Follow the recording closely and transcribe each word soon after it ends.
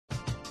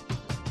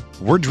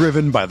We're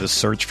driven by the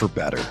search for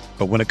better.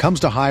 But when it comes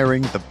to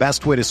hiring, the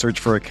best way to search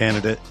for a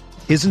candidate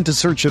isn't to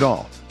search at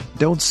all.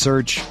 Don't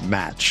search,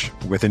 match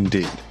with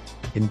Indeed.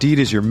 Indeed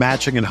is your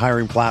matching and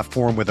hiring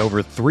platform with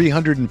over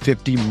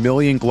 350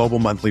 million global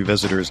monthly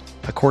visitors,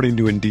 according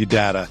to Indeed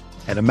data,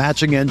 and a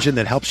matching engine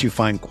that helps you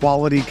find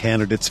quality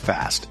candidates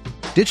fast.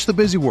 Ditch the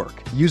busy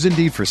work. Use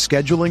Indeed for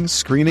scheduling,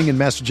 screening, and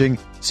messaging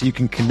so you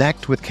can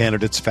connect with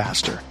candidates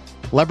faster.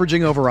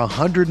 Leveraging over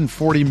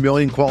 140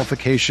 million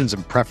qualifications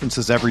and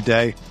preferences every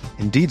day,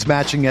 Indeed's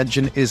matching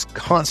engine is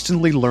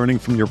constantly learning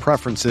from your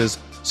preferences,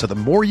 so the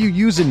more you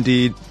use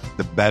Indeed,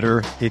 the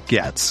better it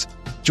gets.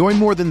 Join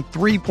more than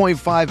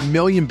 3.5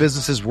 million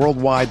businesses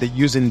worldwide that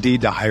use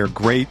Indeed to hire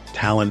great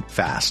talent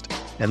fast.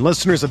 And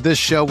listeners of this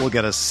show will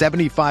get a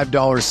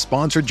 $75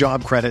 sponsored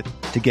job credit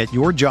to get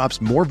your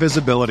jobs more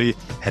visibility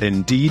at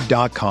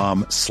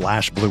Indeed.com/Blue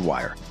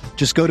Wire.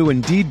 Just go to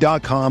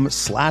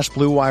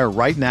Indeed.com/Blue Wire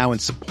right now and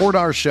support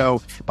our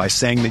show by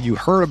saying that you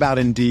heard about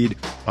Indeed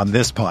on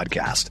this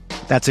podcast.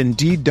 That's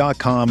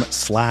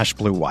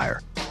Indeed.com/Blue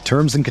Wire.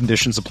 Terms and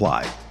conditions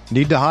apply.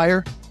 Need to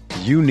hire?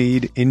 You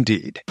need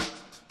Indeed.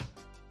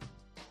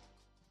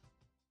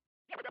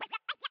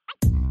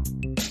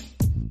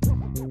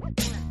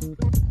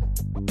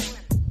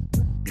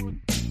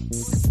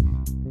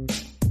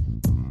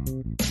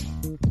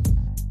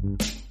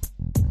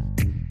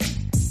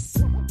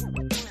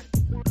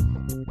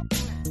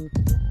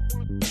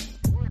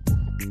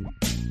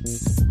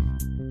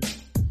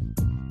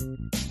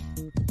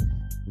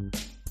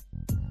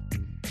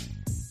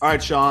 All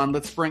right, Sean,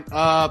 let's bring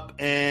up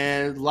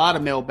a lot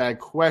of mailbag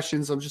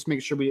questions. I'm just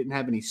making sure we didn't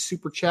have any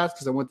super chats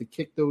because I want to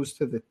kick those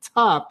to the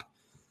top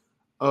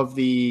of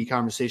the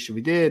conversation we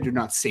did. Do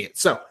not see it.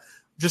 So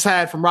just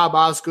had from Rob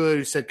Osgood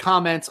who said,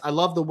 comments, I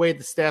love the way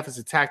the staff is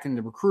attacking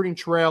the recruiting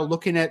trail,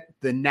 looking at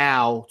the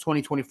now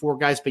 2024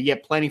 guys, but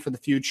yet planning for the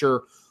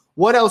future.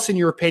 What else, in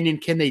your opinion,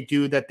 can they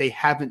do that they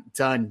haven't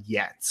done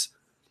yet?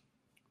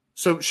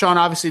 So, Sean,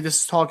 obviously this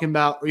is talking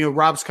about,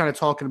 Rob's kind of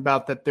talking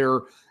about that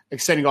they're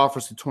extending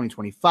offers to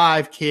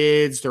 2025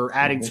 kids. They're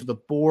adding to the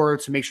board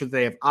to make sure that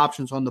they have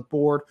options on the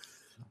board.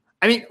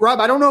 I mean, Rob,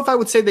 I don't know if I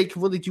would say they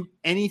can really do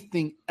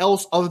anything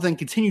else other than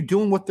continue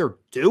doing what they're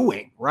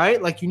doing,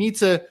 right? Like, you need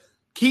to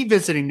keep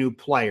visiting new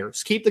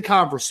players, keep the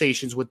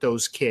conversations with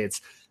those kids,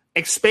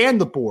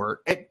 expand the board.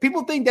 And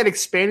people think that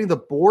expanding the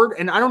board,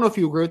 and I don't know if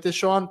you agree with this,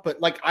 Sean,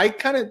 but like, I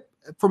kind of,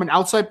 from an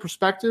outside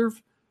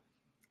perspective,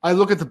 I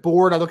look at the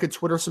board, I look at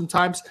Twitter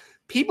sometimes.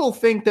 People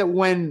think that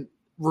when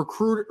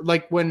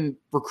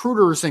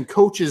recruiters and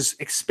coaches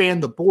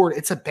expand the board,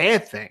 it's a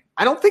bad thing.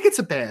 I don't think it's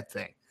a bad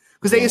thing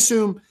because they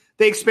assume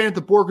they expanded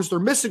the board because they're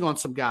missing on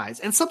some guys.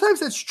 And sometimes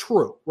that's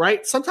true,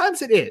 right?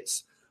 Sometimes it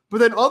is. But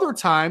then other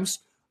times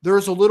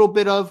there's a little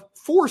bit of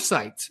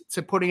foresight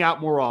to putting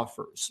out more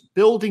offers,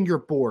 building your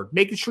board,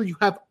 making sure you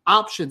have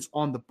options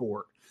on the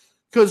board.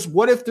 Because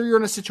what if you're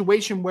in a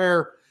situation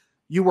where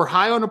you were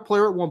high on a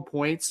player at one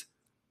point,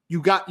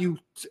 you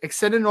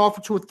extended an offer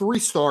to a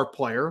 3-star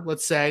player,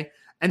 let's say,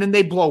 and then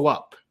they blow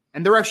up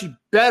and they're actually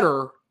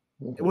better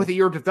with a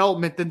year of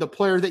development than the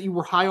player that you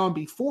were high on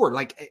before.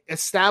 Like,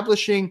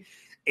 establishing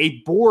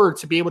a board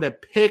to be able to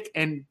pick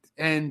and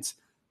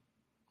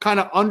kind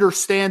of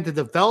understand the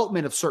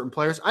development of certain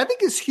players, I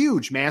think is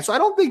huge, man. So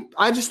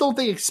I just don't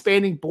think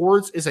expanding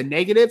boards is a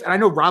negative. And I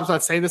know Rob's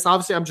not saying this,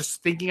 obviously, I'm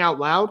just thinking out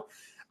loud.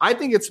 I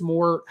think it's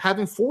more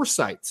having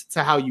foresight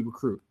to how you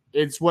recruit.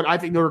 It's what I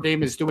think Notre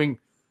Dame is doing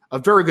a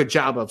very good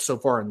job of so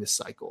far in this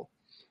cycle.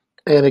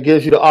 And it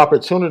gives you the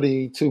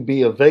opportunity to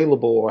be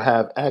available or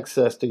have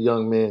access to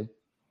young men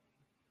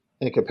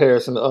in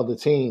comparison to other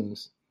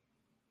teams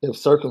if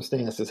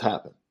circumstances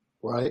happen,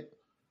 right?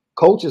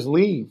 Coaches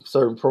leave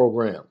certain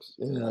programs.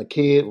 A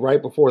kid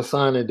right before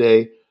signing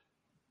day,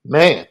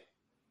 man,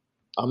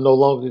 I'm no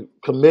longer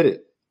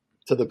committed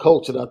to the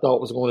coach that I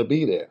thought was going to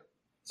be there.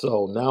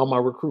 So now my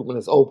recruitment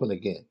is open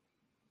again.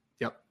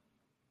 Yep.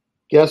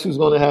 Guess who's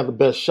going to have the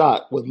best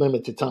shot with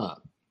limited time?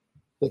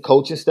 The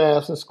coaching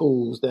staffs and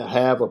schools that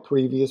have a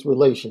previous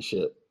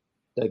relationship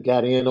that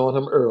got in on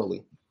him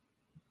early.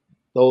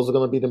 Those are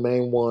going to be the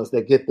main ones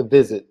that get the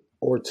visit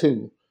or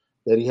two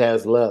that he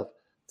has left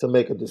to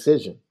make a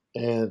decision.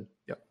 And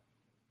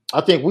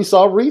I think we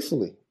saw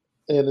recently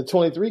in the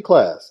 23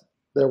 class,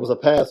 there was an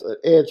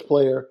edge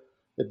player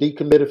that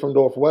decommitted from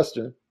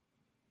Northwestern,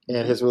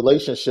 and his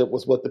relationship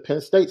was with the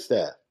Penn State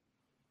staff.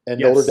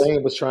 And Notre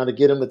Dame was trying to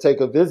get him to take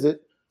a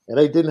visit, and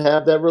they didn't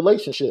have that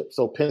relationship.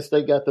 So Penn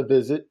State got the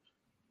visit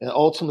and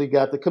ultimately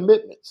got the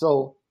commitment.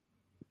 So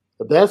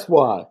that's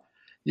why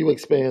you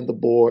expand the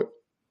board,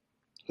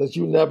 because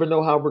you never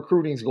know how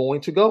recruiting is going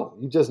to go.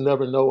 You just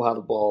never know how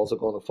the balls are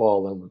going to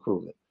fall in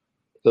recruitment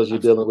because you're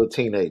dealing with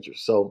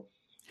teenagers. So,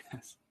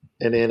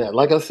 and then,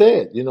 like I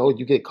said,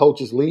 you get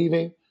coaches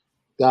leaving,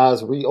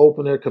 guys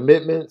reopen their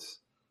commitments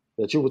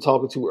that you were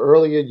talking to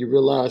earlier. You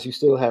realize you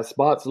still have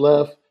spots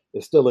left.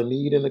 There's still a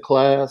need in the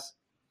class.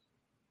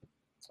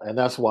 And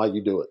that's why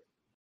you do it.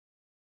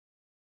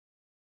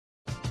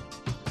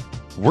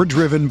 We're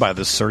driven by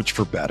the search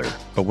for better.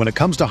 But when it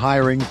comes to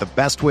hiring, the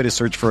best way to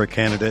search for a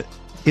candidate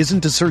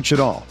isn't to search at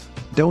all.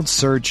 Don't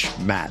search,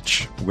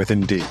 match with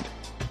Indeed.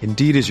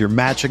 Indeed is your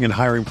matching and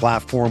hiring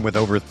platform with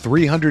over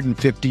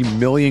 350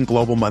 million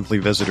global monthly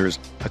visitors,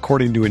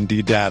 according to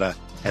Indeed data,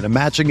 and a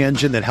matching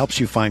engine that helps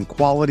you find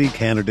quality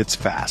candidates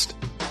fast.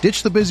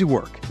 Ditch the busy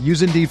work.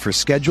 Use Indeed for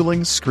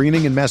scheduling,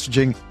 screening, and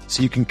messaging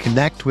so you can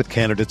connect with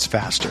candidates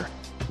faster.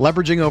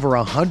 Leveraging over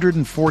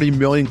 140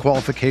 million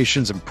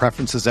qualifications and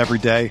preferences every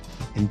day,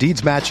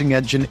 Indeed's matching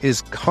engine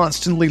is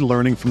constantly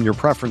learning from your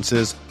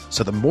preferences,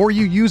 so the more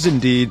you use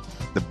Indeed,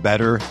 the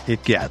better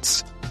it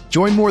gets.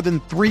 Join more than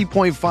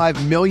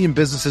 3.5 million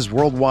businesses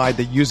worldwide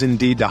that use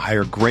Indeed to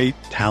hire great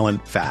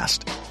talent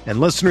fast. And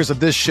listeners of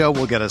this show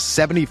will get a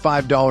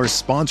 $75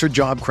 sponsored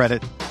job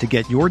credit to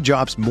get your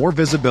jobs more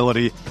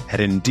visibility at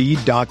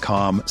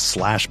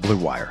Indeed.com/Blue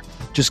Wire.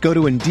 Just go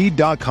to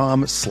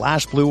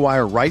Indeed.com/Blue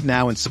Wire right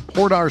now and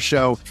support our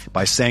show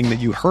by saying that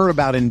you heard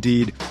about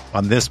Indeed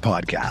on this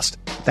podcast.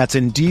 That's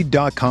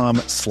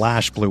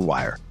Indeed.com/Blue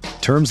Wire.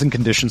 Terms and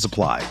conditions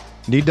apply.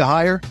 Need to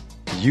hire?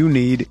 You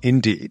need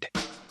Indeed.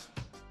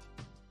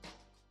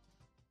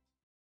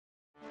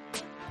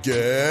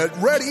 Get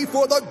ready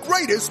for the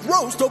greatest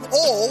roast of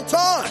all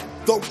time.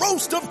 The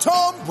Roast of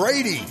Tom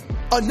Brady.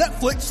 A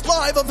Netflix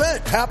live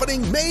event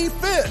happening May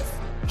 5th.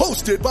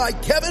 Hosted by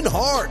Kevin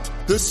Hart.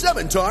 The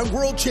 7-time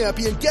world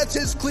champion gets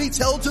his cleats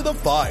held to the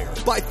fire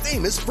by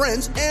famous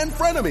friends and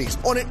frenemies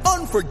on an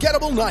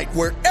unforgettable night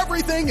where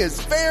everything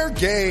is fair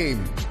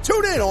game.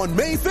 Tune in on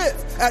May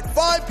 5th at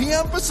 5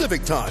 p.m.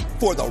 Pacific time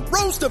for the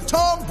Roast of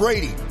Tom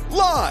Brady.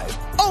 Live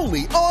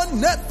only on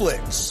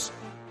Netflix.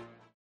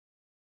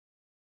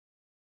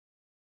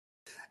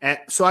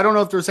 So I don't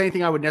know if there's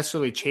anything I would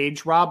necessarily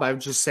change, Rob. I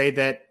would just say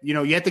that, you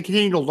have to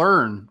continue to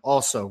learn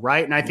also,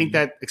 right? And I think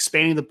that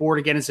expanding the board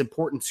again is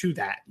important to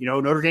that.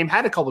 Notre Dame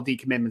had a couple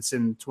decommitments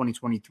in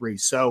 2023.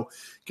 So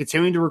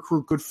continuing to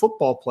recruit good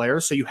football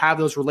players so you have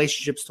those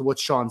relationships to what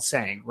Sean's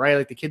saying, right?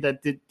 Like the kid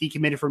that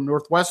decommitted from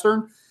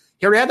Northwestern,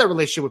 he already had that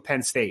relationship with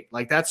Penn State.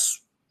 Like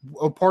that's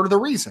a part of the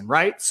reason,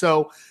 right?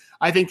 So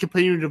I think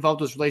continuing to develop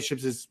those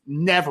relationships is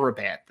never a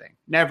bad thing.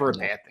 Never a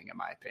bad thing, in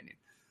my opinion.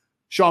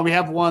 Sean, we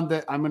have one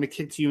that I'm going to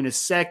kick to you in a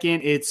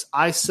second. It's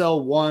I sell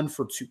one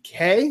for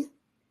 2K.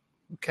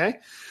 Okay.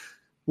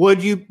 Would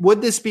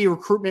this be a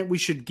recruitment we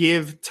should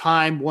give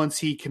time once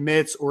he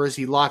commits, or is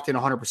he locked in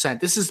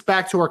 100%? This is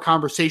back to our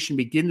conversation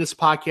begin this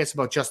podcast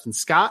about Justin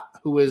Scott,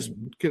 who is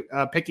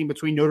picking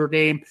between Notre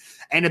Dame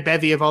and a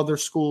bevy of other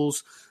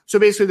schools. So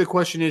basically the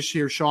question is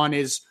here, Sean,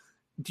 is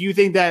do you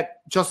think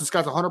that Justin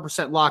Scott's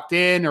 100% locked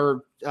in,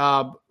 or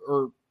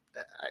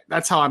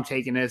that's how I'm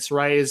taking it,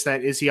 right? Is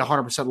he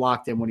 100%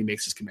 locked in when he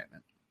makes his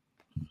commitment?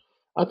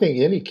 I think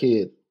any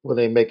kid, when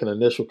they make an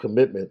initial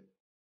commitment,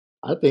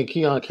 I think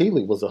Keon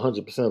Keeley was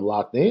 100%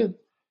 locked in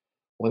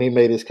when he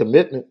made his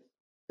commitment.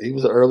 He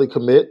was an early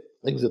commit.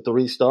 He was a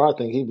 3-star. I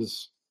think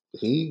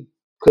he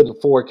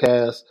couldn't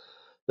forecast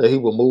that he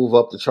would move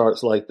up the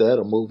charts like that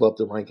or move up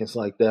the rankings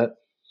like that,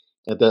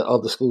 and that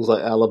other schools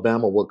like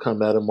Alabama would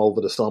come at him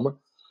over the summer.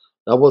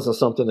 That wasn't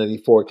something that he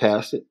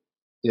forecasted.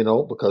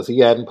 Because he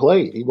hadn't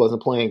played. He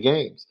wasn't playing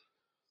games.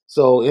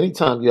 So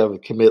anytime you have a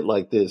commit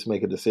like this,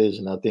 make a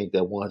decision, I think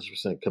that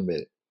 100%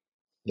 commit.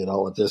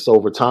 And just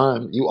over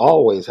time, you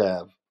always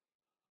have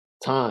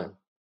time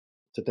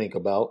to think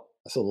about.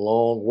 It's a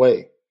long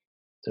way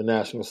to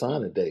National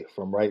Signing Day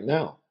from right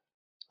now.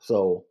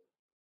 So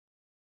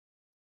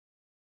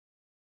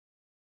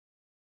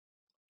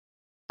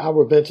I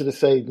would venture to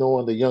say,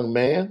 knowing the young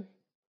man,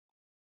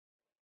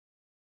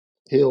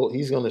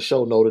 he's going to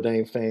show Notre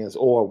Dame fans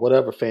or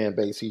whatever fan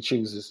base he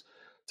chooses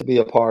to be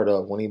a part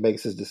of when he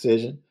makes his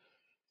decision.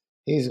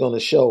 He's going to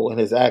show in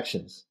his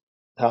actions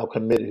how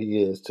committed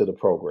he is to the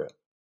program.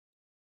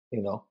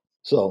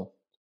 So,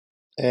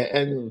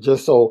 and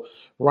just so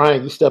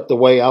Ryan, you stepped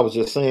away. I was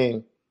just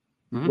saying,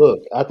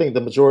 look, I think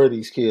the majority of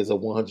these kids are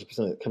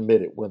 100%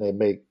 committed when they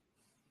make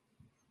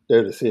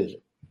their decision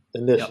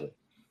initially.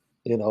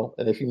 Yep.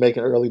 And if you make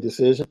an early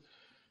decision,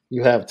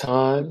 you have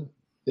time.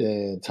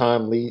 And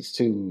time leads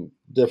to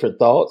different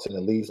thoughts, and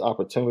it leaves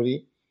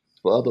opportunity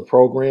for other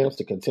programs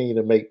to continue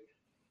to make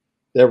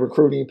their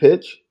recruiting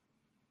pitch.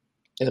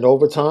 And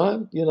over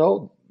time,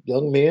 young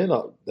men,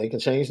 they can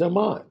change their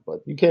mind. But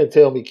you can't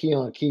tell me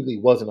Keon Keeley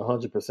wasn't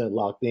 100%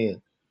 locked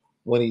in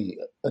when he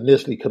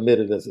initially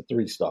committed as a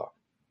 3-star.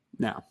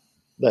 No.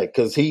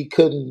 Because he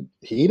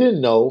didn't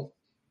know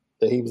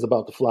that he was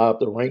about to fly up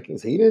the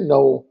rankings. He didn't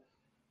know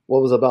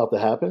what was about to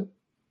happen.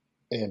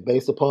 And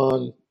based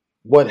upon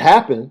what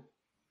happened,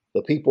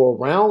 the people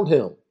around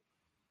him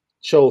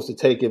chose to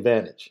take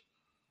advantage.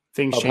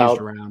 Things changed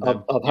around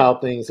him. Of how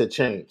things had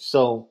changed.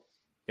 So,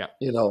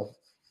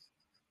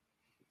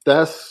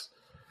 that's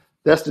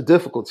the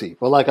difficulty.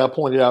 But like I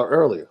pointed out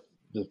earlier,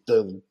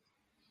 the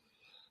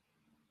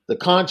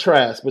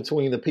contrast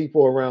between the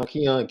people around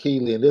Keon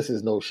Keeley, and this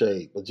is no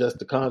shade, but just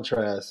the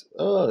contrast,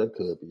 it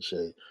could be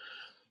shade.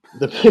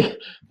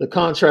 The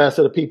contrast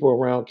of the people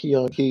around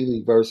Keon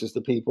Keeley versus the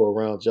people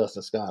around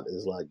Justin Scott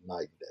is like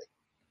night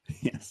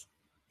and day.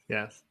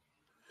 Yes.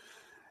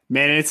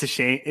 Man, it's a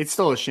shame. It's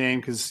still a shame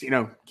because,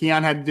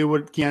 Keon had to do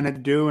what Keon had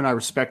to do, and I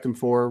respect him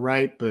for it,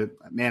 right? But,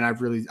 man,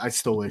 I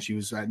still wish he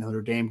was at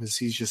Notre Dame because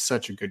he's just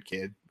such a good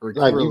kid.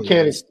 Like, really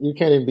you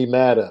can't even be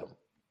mad at him.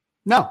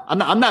 No, I'm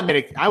not mad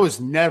at – I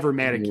was never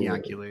mad at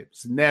Keon Keeley. I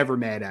was never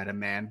mad at him,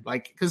 man.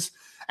 Like, because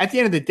at the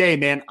end of the day,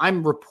 man,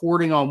 I'm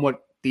reporting on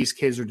what these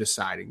kids are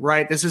deciding,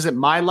 right? This isn't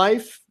my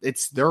life.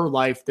 It's their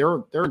life.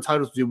 They're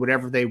entitled to do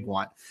whatever they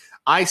want.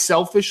 I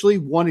selfishly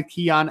wanted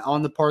Keon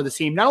on the part of the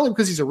team, not only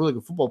because he's a really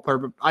good football player,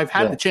 but I've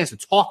had the chance to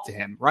talk to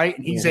him, right?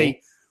 And he's a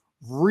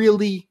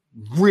really,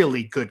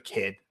 really good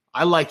kid.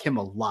 I like him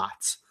a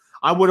lot.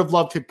 I would have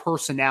loved his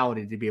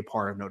personality to be a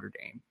part of Notre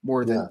Dame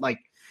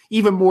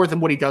even more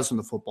than what he does on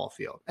the football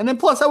field. And then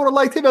plus I would have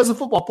liked him as a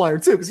football player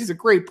too, because he's a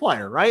great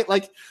player, right?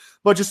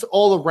 But just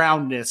all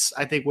aroundness,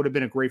 I think would have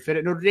been a great fit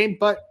at Notre Dame,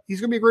 but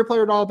he's going to be a great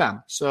player at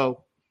Alabama.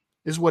 So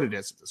this is what it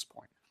is at this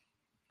point.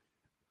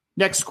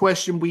 Next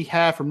question we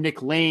have from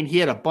Nick Lane. He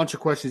had a bunch of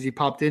questions he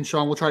popped in,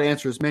 Sean. We'll try to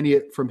answer as many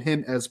from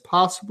him as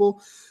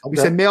possible. Okay. We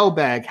said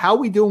mailbag. How are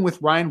we doing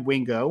with Ryan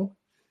Wingo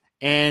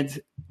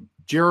and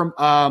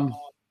Jalen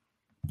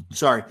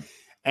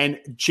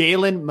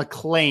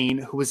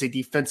McClain, who is a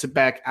defensive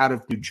back out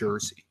of New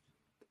Jersey?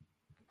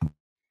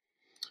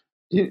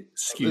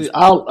 Excuse me.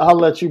 I'll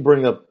let you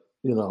bring up,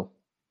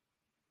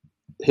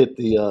 hit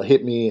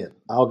me in.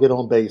 I'll get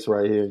on base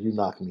right here. You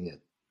knock me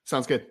in.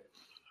 Sounds good.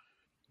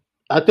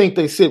 I think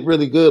they sit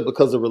really good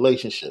because of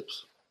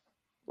relationships,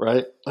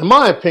 right? In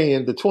my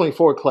opinion, the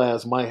 24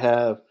 class might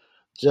have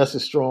just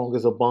as strong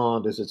as a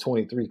bond as the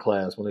 23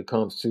 class when it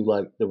comes to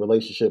like the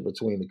relationship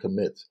between the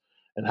commits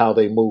and how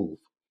they move.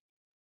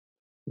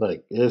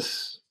 Like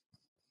it's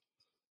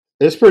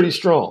pretty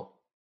strong.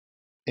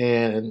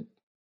 And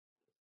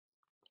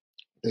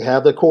they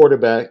have their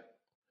quarterback,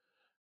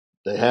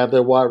 they have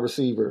their wide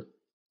receiver,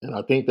 and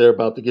I think they're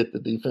about to get the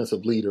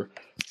defensive leader,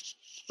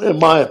 in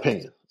my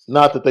opinion.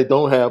 Not that they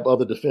don't have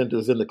other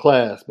defenders in the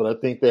class, but I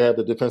think they have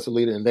the defensive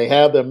leader, and they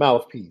have their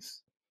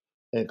mouthpiece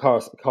and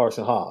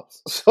Carson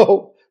Hobbs.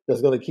 So that's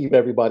going to keep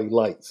everybody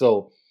light.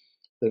 So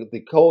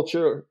the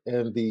culture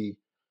and the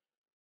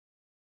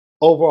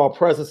overall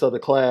presence of the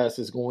class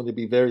is going to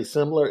be very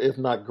similar, if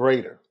not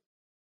greater,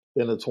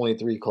 than the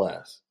 23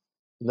 class.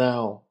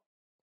 Now,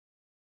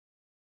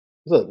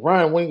 look,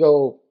 Ryan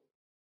Wingo,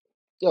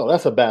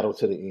 that's a battle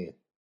to the end.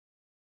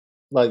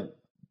 Like,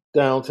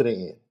 down to the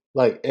end.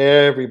 Like,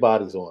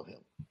 everybody's on him.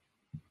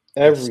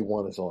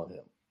 Everyone is on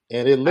him.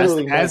 And it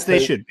literally as they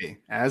should be.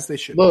 As they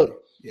should be.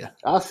 Yeah.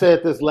 I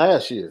said this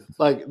last year.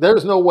 Like,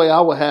 there's no way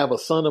I would have a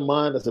son of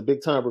mine that's a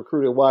big-time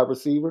recruiter wide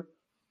receiver.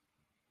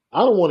 I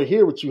don't want to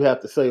hear what you have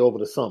to say over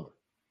the summer.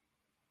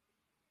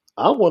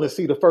 I want to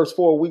see the first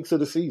 4 weeks of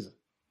the season.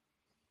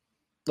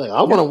 Like,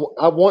 I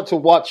want to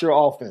watch your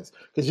offense.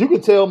 Because you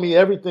can tell me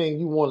everything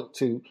you want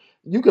to.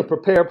 You can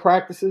prepare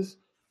practices.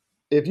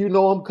 If you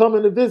know I'm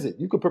coming to visit,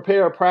 you can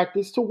prepare a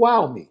practice to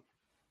wow me.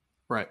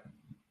 Right.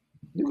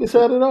 You can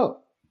set it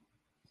up.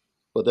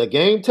 But that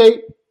game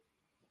tape,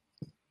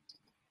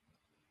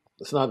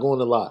 it's not going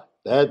to lie.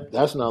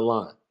 That's not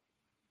lying.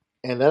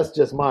 And that's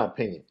just my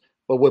opinion.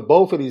 But with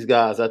both of these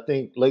guys, I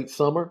think late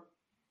summer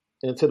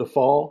into the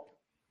fall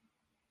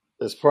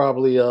is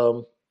probably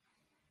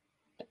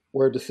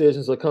where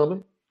decisions are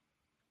coming.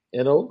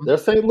 They're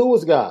St.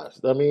 Louis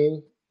guys. I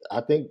mean, I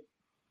think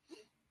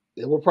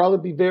it will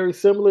probably be very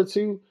similar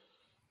to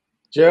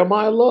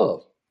Jeremiah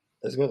Love.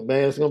 It's going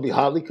to be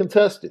hotly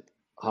contested,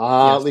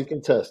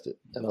 contested,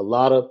 and a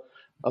lot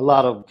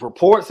of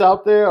reports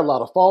out there, a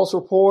lot of false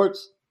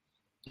reports.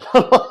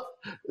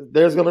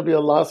 There's going to be a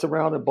lot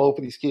surrounding both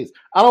of these kids.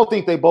 I don't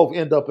think they both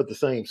end up at the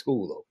same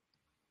school, though.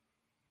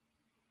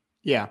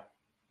 Yeah,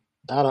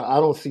 I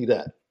don't see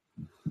that.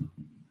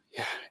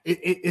 Yeah,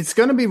 it's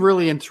going to be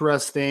really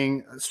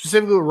interesting,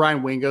 specifically with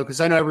Ryan Wingo, because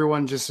I know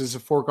everyone just is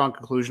a foregone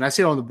conclusion. I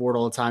see it on the board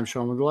all the time,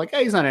 showing them, they're like,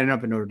 hey, he's not ending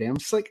up at Notre Dame. I'm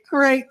just like, all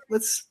right,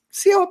 let's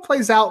see how it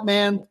plays out,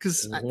 man.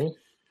 Because,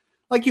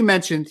 like you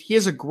mentioned, he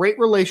has a great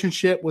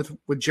relationship with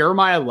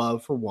Jeremiah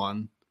Love, for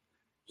one.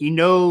 He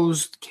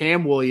knows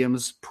Cam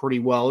Williams pretty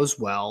well as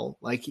well.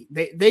 Like,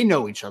 they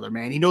know each other,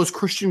 man. He knows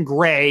Christian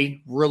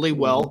Gray really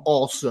well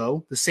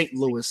also, the St.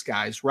 Louis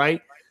guys,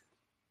 right?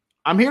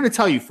 I'm here to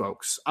tell you,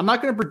 folks, I'm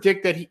not going to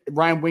predict that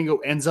Ryan Wingo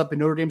ends up in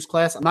Notre Dame's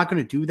class. I'm not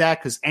going to do that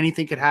because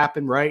anything could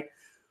happen, right?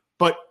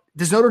 But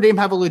does Notre Dame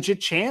have a legit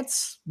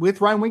chance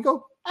with Ryan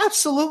Wingo?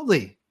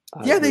 Absolutely.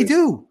 Yeah, they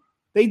do.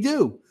 They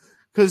do.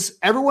 Because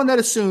everyone that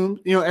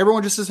assumed,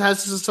 everyone just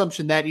has this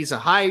assumption that he's a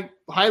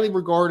highly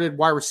regarded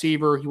wide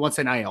receiver. He wants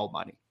NIL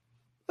money.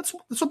 That's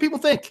what people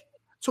think.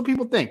 That's what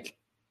people think.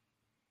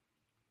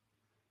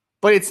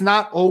 But it's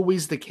not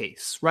always the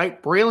case, right?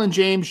 Braylon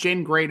James,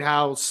 Jaden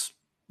Greathouse,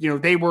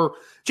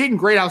 Jaden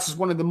Greathouse is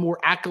one of the more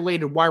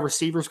accoladed wide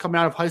receivers coming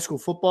out of high school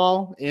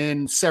football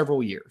in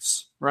several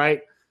years,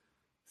 right?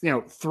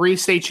 3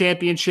 state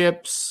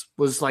championships,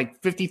 was like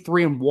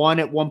 53-1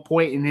 at one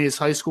point in his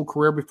high school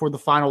career before the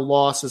final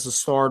loss as a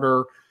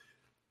starter.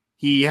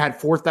 He had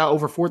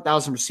over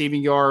 4,000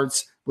 receiving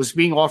yards, was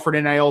being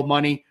offered NIL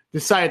money,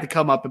 decided to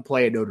come up and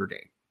play at Notre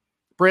Dame.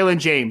 Braylon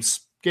James,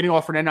 getting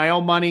offered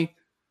NIL money,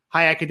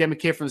 high academic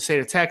kid from the state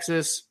of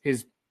Texas.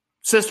 His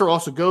sister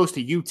also goes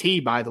to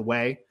UT, by the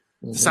way,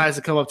 decides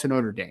to come up to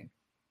Notre Dame.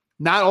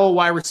 Not all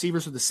wide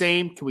receivers are the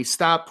same. Can we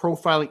stop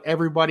profiling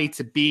everybody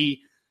to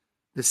be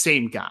the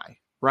same guy,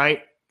 right?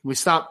 Can we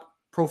stop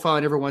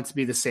profiling everyone to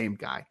be the same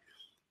guy?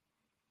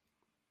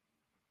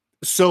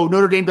 So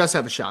Notre Dame does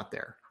have a shot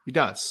there. He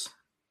does.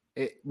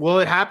 Will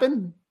it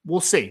happen?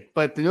 We'll see.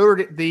 But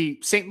the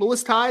St.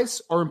 Louis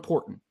ties are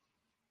important.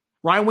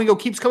 Ryan Wingo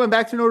keeps coming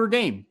back to Notre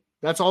Dame.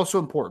 That's also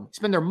important. He's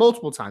been there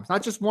multiple times,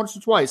 not just once or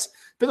twice.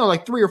 Been there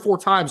like 3 or 4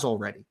 times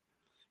already.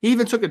 He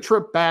even took a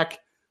trip back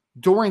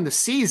during the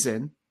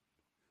season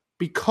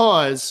during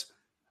this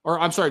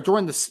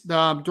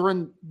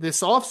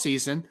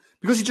offseason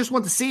because he just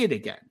wanted to see it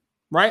again,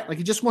 right? Like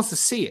he just wants to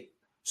see it.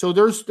 So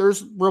there's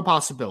real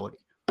possibility.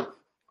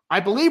 I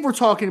believe we're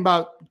talking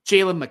about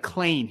Jalen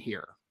McClain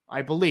here.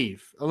 I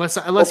believe, unless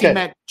he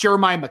met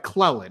Jeremiah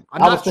McClellan.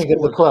 I was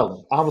thinking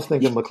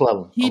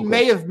McClellan. He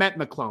may have met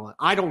McClellan.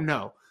 I don't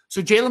know.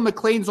 So Jalen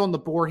McClain's on the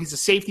board. He's a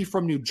safety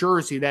from New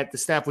Jersey that the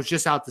staff was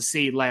just out to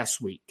see last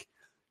week.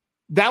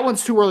 That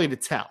one's too early to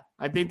tell.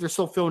 I think they're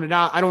still filling it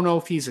out. I don't know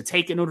if he's a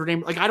take at Notre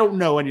Dame. Like, I don't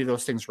know any of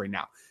those things right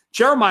now.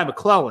 Jeremiah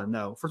McClellan,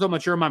 though, if we're talking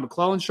about Jeremiah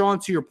McClellan, Sean,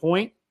 to your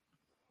point,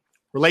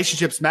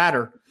 relationships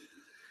matter.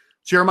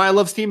 Jeremiah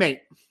loves teammate.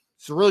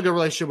 It's a really good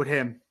relationship with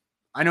him.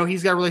 I know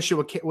he's got a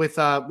relationship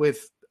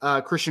with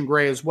Christian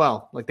Gray as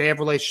well. Like, they have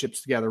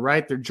relationships together,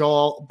 right? They're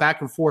jaw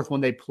back and forth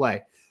when they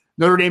play.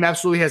 Notre Dame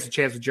absolutely has a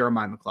chance with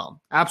Jeremiah McClellan.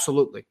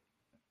 Absolutely.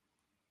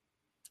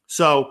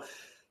 So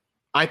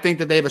I think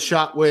that they have a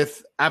shot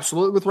with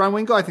Ryan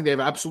Wingo. I think they have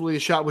absolutely a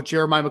shot with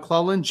Jeremiah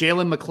McClellan.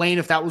 Jalen McClain,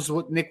 if that was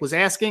what Nick was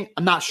asking,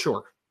 I'm not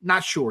sure.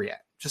 Not sure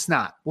yet. Just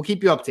not. We'll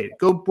keep you updated.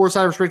 Go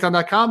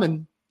BoardSideRestrictOn.com,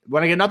 and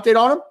when I get an update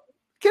on him,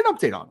 get an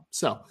update on him.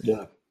 So,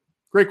 yeah.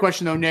 Great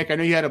question, though, Nick. I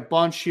know you had a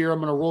bunch here. I'm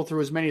going to roll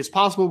through as many as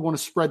possible. We want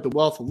to spread the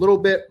wealth a little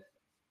bit.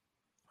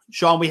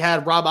 Sean, we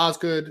had Rob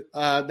Osgood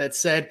that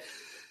said,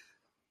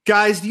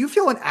 guys, do you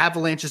feel an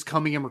avalanche is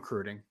coming in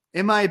recruiting?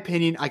 In my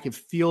opinion, I can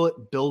feel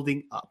it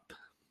building up. Do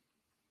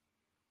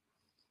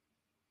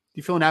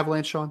you feel an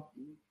avalanche, Sean?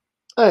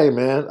 Hey,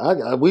 man,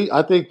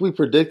 I think we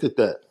predicted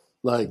that.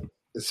 Like,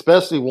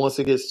 especially once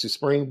it gets to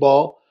spring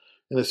ball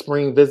and the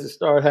spring visits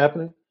start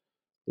happening.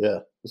 Yeah,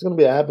 it's going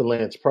to be an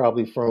avalanche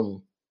probably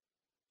from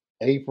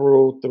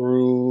April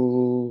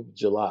through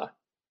July.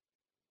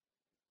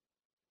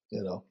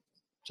 You know,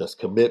 just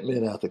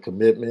commitment after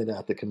commitment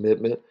after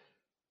commitment.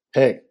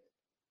 Hey,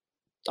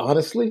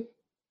 honestly,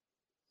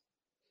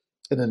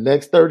 in the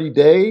next 30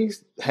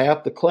 days,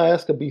 half the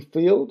class could be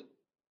filled.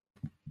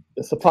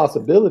 It's a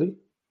possibility.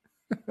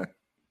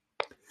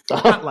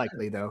 Not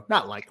likely, though.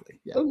 Not likely.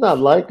 Yeah. It's not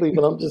likely,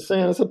 but I'm just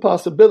saying it's a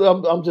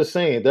possibility. I'm just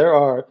saying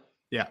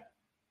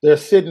they're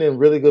sitting in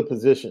really good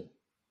position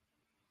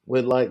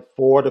with like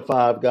 4 to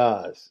 5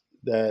 guys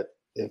that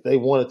if they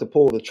wanted to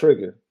pull the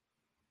trigger,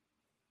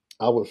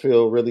 I would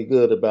feel really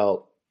good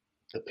about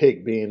the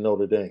pick being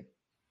Notre Dame.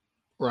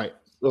 Right.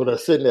 So they're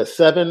sitting at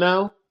 7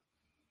 now.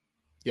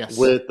 Yes.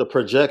 With the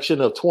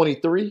projection of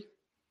 23.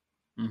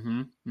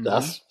 Mm-hmm.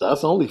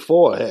 That's only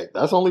 4. Heck,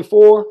 that's only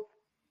 4.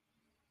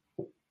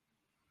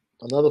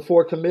 Another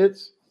 4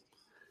 commits.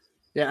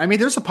 Yeah, I mean,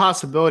 there's a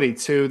possibility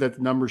too that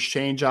the numbers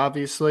change,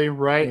 obviously,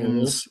 right? Mm-hmm.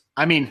 And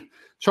I mean,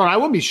 Sean, I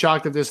wouldn't be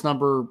shocked if this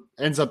number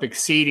ends up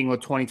exceeding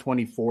what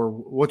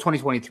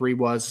 2023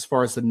 was as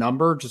far as the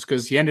number, just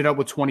because he ended up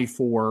with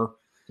 24.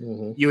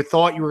 Mm-hmm. You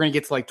thought you were going to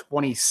get to like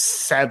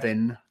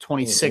 27,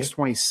 26,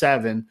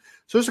 27.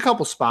 So there's a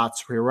couple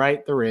spots here,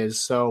 right? There is.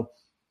 So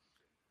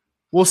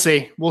we'll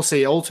see. We'll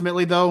see.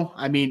 Ultimately, though,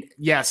 I mean,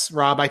 yes,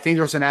 Rob, I think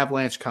there's an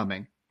avalanche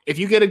coming. If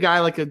you get a guy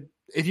like a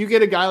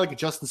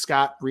Justin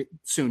Scott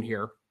soon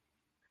here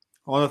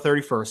on the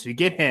 31st, if you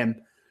get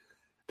him,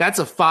 that's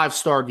a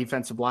 5-star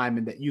defensive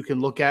lineman that you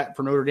can look at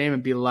for Notre Dame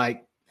and be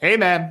like, hey,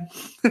 man,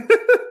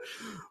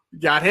 you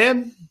got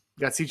him. You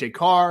got CJ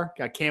Carr,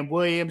 got Cam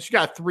Williams. You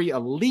got 3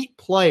 elite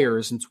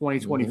players in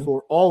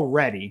 2024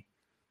 already.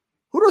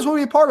 Who doesn't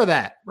want to be a part of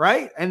that,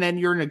 right? And then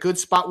you're in a good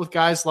spot with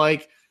guys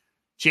like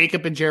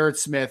Jacob and Jared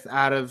Smith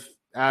out of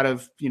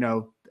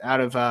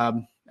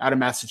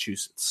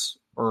Massachusetts.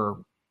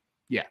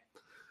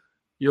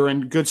 You're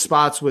in good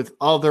spots with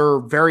other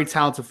very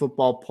talented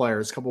football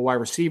players. A couple wide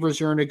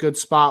receivers you're in a good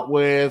spot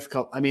with.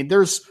 I mean,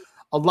 there's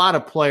a lot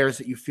of players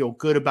that you feel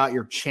good about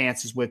your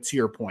chances with, to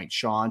your point,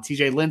 Sean.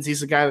 TJ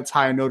Lindsey's a guy that's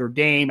high on Notre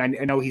Dame. I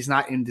know he's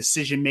not in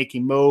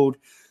decision-making mode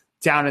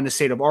down in the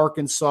state of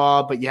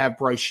Arkansas, but you have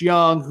Bryce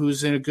Young,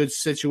 who's in a good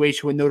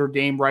situation with Notre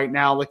Dame right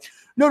now. Like,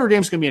 Notre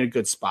Dame's going to be in a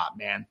good spot,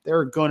 man.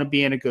 They're going to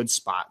be in a good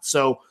spot.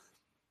 So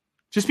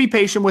just be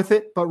patient with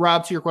it. But,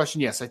 Rob, to your question,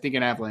 yes, I think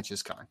an avalanche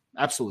is coming.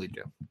 Absolutely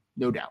do.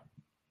 No doubt.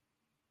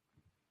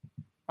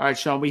 All right,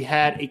 Sean, we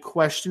had a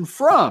question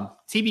from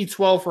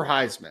TB12 for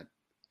Heisman.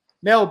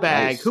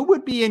 Mailbag, nice. Who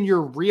would be in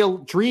your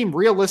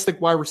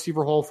realistic wide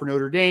receiver hole for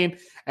Notre Dame,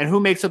 and who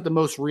makes up the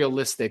most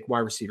realistic wide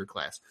receiver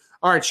class?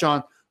 All right,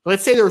 Sean,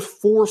 let's say there's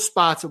 4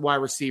 spots at wide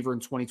receiver in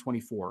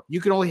 2024. You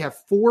can only have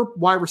 4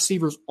 wide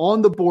receivers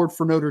on the board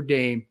for Notre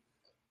Dame.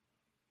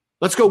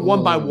 Let's go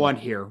one by one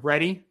here.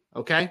 Ready?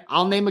 Okay.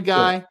 I'll name a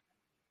guy,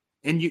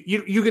 and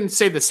you can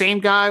say the same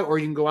guy, or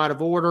you can go out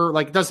of order.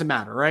 Like, it doesn't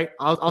matter, right?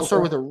 I'll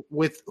start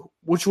with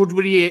which would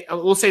be.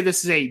 We'll say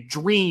this is a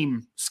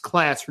dream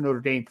class for Notre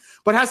Dame,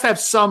 but it has to have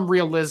some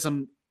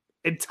realism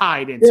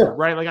tied into it,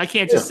 right? Like, I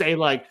can't just say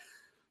like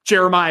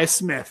Jeremiah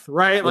Smith,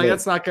 right? Like,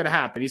 that's not going to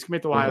happen. He's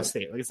committed to Ohio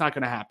State. Like, it's not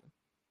going to happen.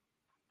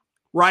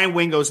 Ryan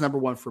Wingo's number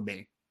one for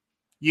me.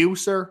 You,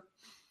 sir?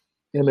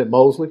 Emmett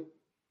Mosley.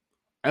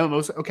 Emmett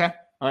Mosley. Okay.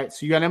 All right.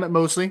 So you got Emmett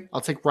Mosley.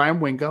 I'll take Ryan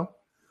Wingo.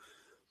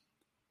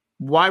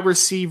 Wide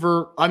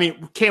receiver. I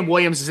mean, Cam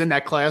Williams is in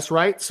that class,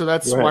 right? So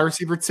that's wide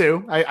receiver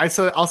 2.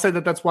 I'll say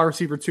that's wide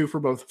receiver 2 for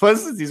both of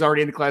us. He's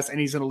already in the class and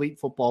he's an elite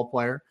football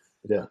player.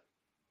 Yeah.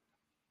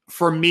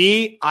 For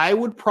me, I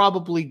would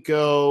probably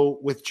go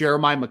with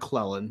Jeremiah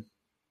McClellan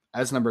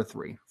as number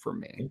 3 for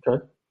me.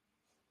 Okay.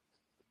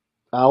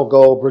 I'll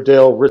go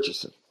Burdell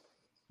Richardson.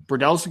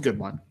 Burdell's a good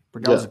one. A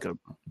good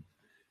one.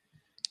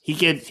 He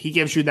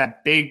gives you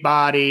that big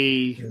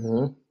body.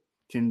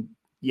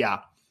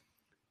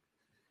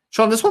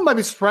 Sean, this one might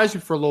be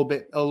surprising for a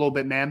little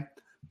bit, man.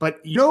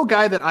 But you know a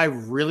guy that I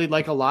really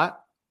like a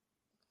lot,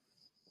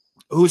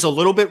 who's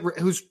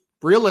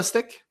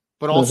realistic,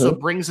 but also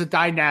brings a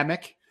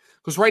dynamic.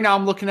 Because right now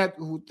I'm looking at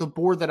the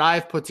board that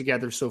I've put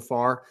together so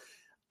far.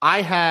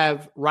 I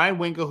have Ryan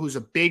Wingo, who's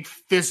a big,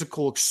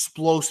 physical,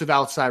 explosive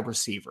outside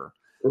receiver.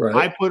 Right.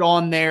 I put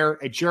on there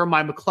a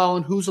Jeremiah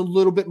McClellan, who's a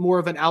little bit more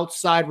of an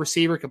outside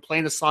receiver, can play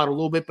in the slot a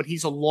little bit, but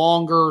he's a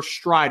longer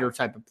strider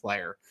type of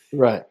player.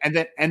 Right. And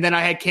then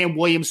I had Cam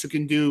Williams, who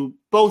can do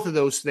both of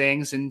those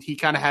things, and he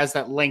kind of has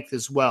that length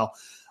as well.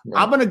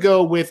 Right. I'm going to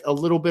go with a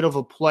little bit of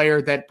a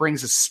player that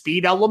brings a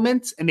speed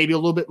element and maybe a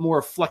little bit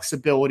more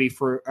flexibility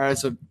for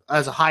as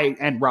a high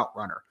end route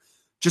runner.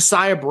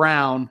 Josiah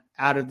Brown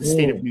out of the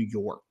state of New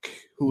York,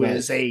 who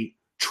is a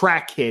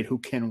track kid who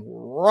can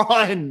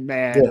run,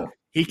 man. Yeah.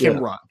 He can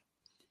run.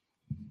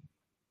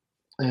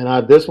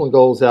 And this one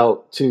goes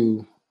out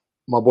to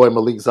my boy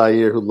Malik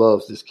Zaire, who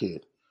loves this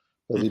kid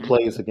because he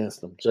plays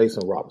against him,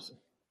 Jason Robinson.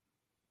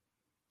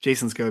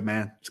 Jason's good,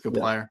 man. He's a good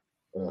player.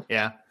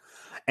 Yeah.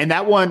 And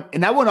that one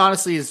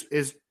honestly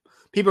is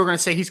people are going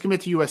to say he's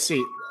committed to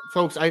USC.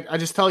 Folks, I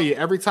just tell you,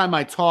 every time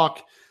I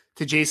talk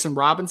to Jason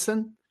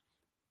Robinson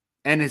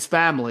and his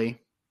family,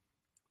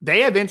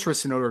 they have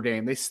interest in Notre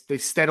Dame. They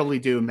steadily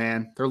do,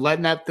 man. They're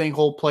letting that thing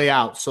whole play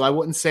out. So I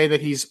wouldn't say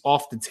that he's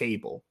off the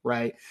table,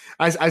 right?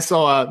 I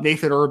saw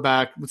Nathan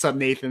Urbach. What's up,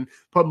 Nathan?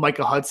 Put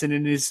Micah Hudson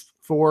in his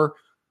 4.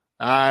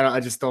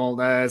 I just don't.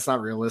 It's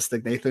not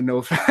realistic, Nathan. No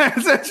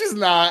offense. It's just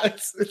not.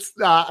 It's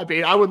not. I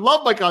mean, I would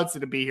love Micah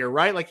Hudson to be here,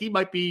 right? Like, he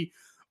might be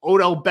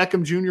Odell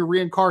Beckham Jr.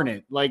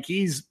 reincarnate. Like,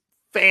 he's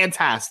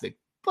fantastic,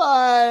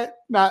 but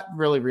not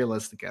really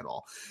realistic at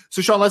all.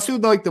 So, Sean, let's do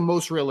like the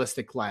most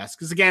realistic class.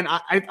 Because again,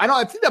 I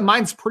think that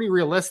mine's pretty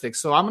realistic.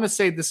 So I'm going to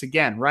say this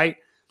again, right?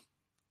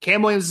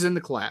 Cam Williams is in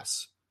the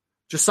class.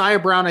 Josiah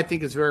Brown, I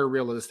think, is very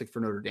realistic for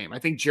Notre Dame. I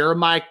think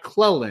Jeremiah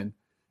McClellan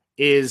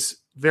is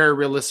very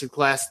realistic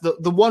class.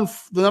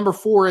 The number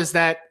 4 is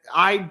that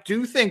I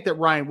do think that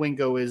Ryan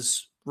Wingo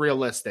is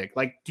realistic.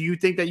 Like, do you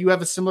think that you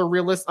have a similar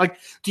realistic? Like,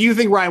 do you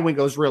think Ryan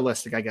Wingo is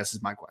realistic? I guess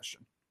is my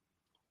question.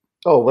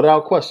 Oh,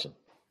 without question.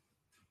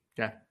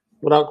 Okay.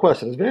 Without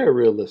question. It's very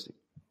realistic.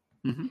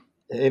 Mm-hmm.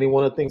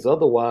 Anyone that thinks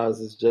otherwise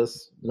is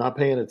just not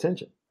paying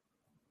attention.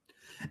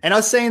 And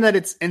us saying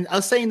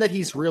that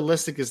he's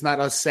realistic is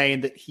not us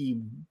saying that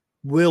he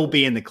will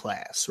be in the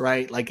class,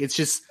 right? Like, it's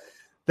just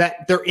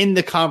that they're in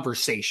the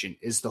conversation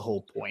is the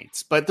whole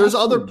point. But there's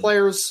other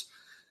players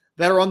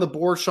that are on the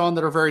board, Sean,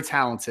 that are very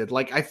talented.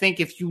 Like, I think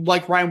if you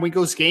like Ryan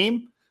Wingo's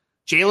game,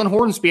 Jalen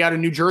Hornsby out of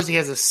New Jersey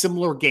has a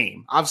similar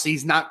game. Obviously,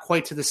 he's not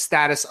quite to the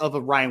status of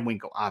a Ryan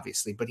Wingo,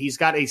 obviously, but he's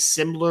got a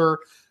similar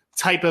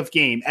type of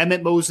game.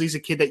 Emmett Mosley's a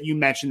kid that you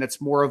mentioned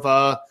that's more of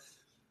a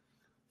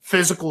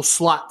physical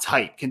slot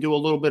type, can do a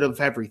little bit of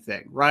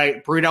everything,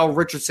 right? Burdell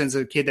Richardson's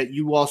a kid that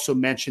you also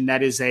mentioned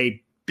that is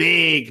a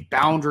big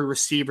boundary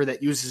receiver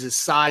that uses his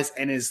size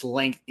and his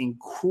length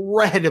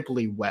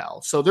incredibly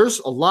well. So there's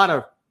a lot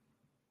of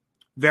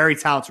very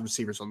talented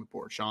receivers on the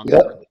board, Sean.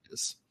 Yep. Really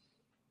is.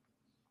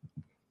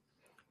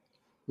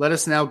 Let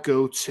us now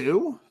go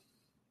to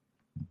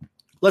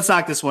 – let's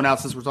knock this one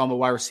out since we're talking about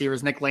wide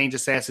receivers. Nick Lane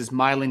just asked, is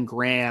Mylan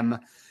Graham,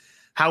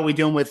 how are we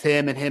doing with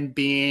him and him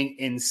being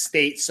in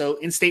state? So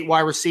in-state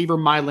wide receiver,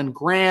 Mylan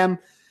Graham.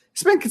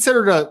 He's been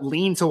considered a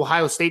lean to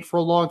Ohio State for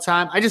a long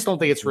time. I just don't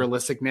think it's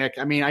realistic, Nick.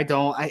 I mean, I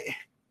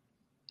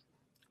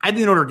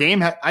think Notre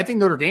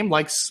Dame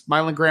likes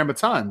Mylan Graham a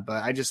ton,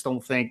 but I just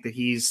don't think that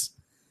he's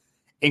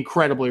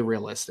incredibly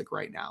realistic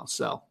right now.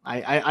 So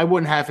I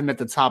wouldn't have him at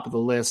the top of the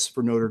list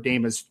for Notre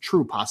Dame as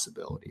true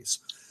possibilities.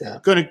 Yeah.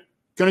 Gonna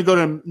go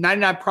to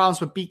 99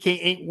 Problems with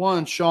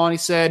BK81. Sean, he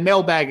said,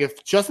 mailbag,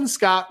 if Justin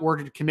Scott were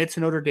to commit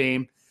to Notre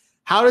Dame,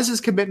 how does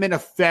his commitment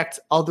affect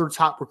other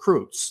top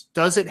recruits?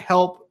 Does it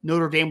help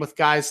Notre Dame with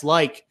guys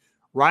like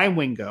Ryan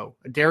Wingo,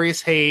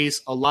 Darius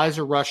Hayes,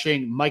 Eliza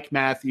Rushing, Mike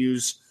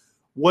Matthews?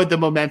 Would the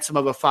momentum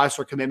of a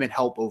 5-star commitment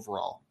help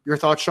overall? Your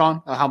thoughts,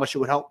 Sean, how much it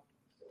would help?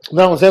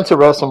 No, it's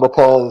interesting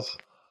because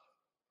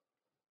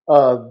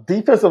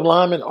Defensive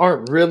linemen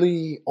aren't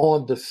really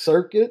on the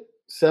circuit,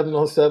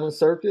 7-on-7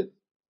 circuit.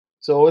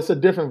 So it's a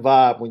different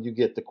vibe when you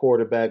get the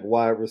quarterback,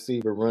 wide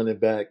receiver, running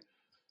back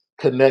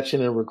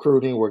connection and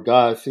recruiting where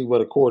guys see where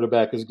the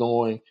quarterback is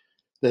going.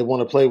 They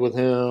want to play with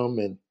him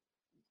and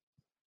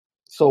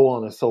so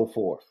on and so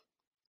forth.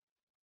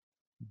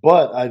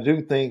 But I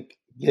do think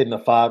getting a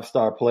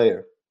 5-star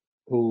player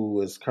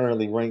who is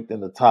currently ranked in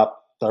the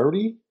top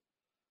 30,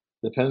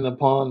 depending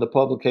upon the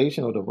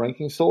publication or the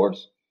ranking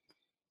source,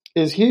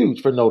 is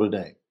huge for Notre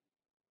Dame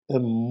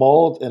in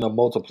a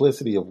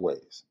multiplicity of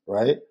ways,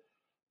 right?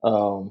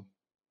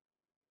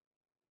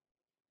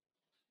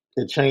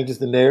 It changes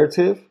the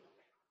narrative,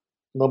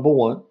 number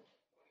one.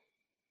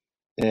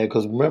 And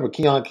because remember,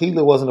 Keon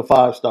Keeley wasn't a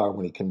 5-star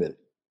when he committed.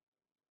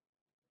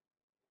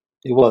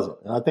 He wasn't.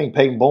 And I think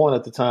Peyton Bowen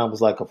at the time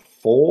was like a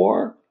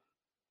 4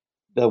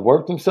 that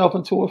worked himself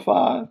into a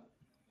 5.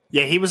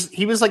 Yeah, he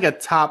was like a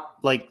top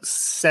like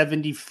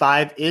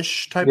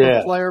 75-ish type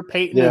of player,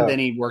 Peyton, and then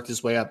he worked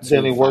his way up.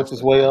 Then he worked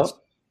his way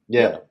up.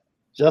 Yeah. Yep.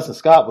 Justin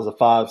Scott was a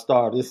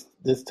 5-star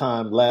this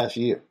time last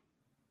year.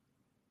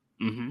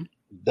 Mm-hmm.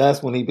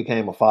 That's when he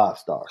became a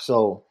 5-star.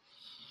 So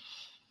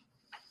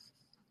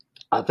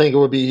I think it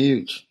would be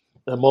huge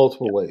in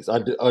multiple ways. I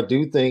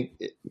do think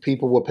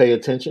people will pay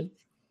attention.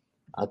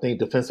 I think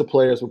defensive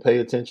players will pay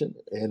attention,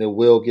 and it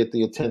will get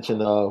the attention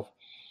of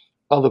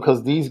other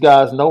because these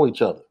guys know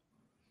each other.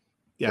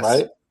 Yes.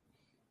 Right?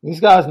 These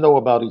guys know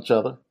about each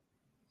other.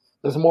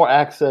 There's more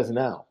access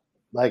now.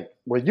 Like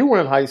when you were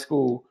in high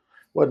school,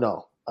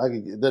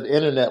 the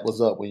internet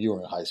was up when you were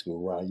in high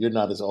school, Ryan. You're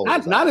not as old.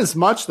 Not as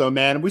much though,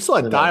 man. We still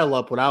had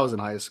dial-up when I was in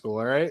high school,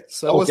 all right?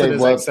 So it wasn't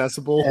as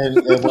accessible. And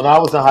when I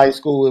was in high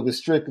school, it was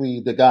strictly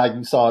the guy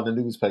you saw in the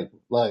newspaper.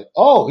 Like,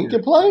 oh, he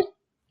can play?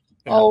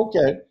 Yeah. Oh,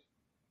 okay.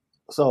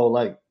 So,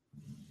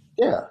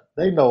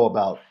 they know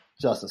about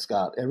Justin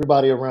Scott.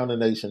 Everybody around the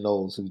nation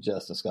knows who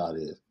Justin Scott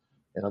is.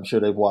 And I'm sure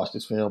they've watched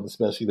his film,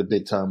 especially the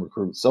big-time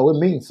recruits. So it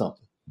means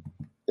something.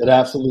 It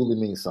absolutely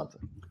means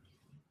something.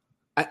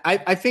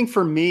 I think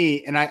for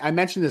me, and I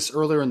mentioned this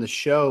earlier in the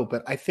show,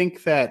 but I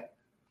think that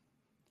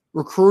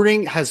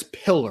recruiting has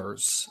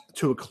pillars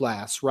to a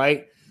class,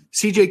 right?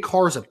 CJ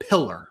Carr's a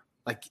pillar.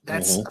 Like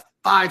that's a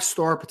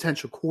 5-star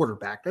potential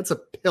quarterback. That's a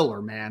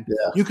pillar, man.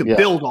 Yeah, you can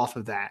build off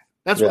of that.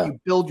 That's what you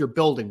build your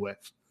building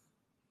with.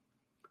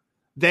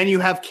 Then you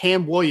have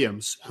Cam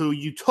Williams, who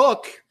you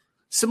took,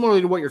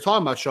 similarly to what you're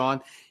talking about,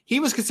 Sean. He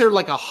was considered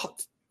like a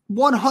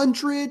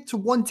 100 to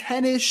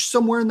 110-ish,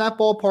 somewhere in that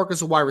ballpark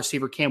as a wide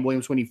receiver, Cam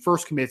Williams, when he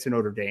first committed to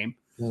Notre Dame.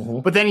 Mm-hmm.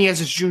 But then he has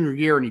his junior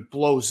year and he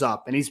blows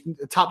up. And he's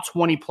a top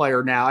 20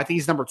 player now. I think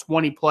he's number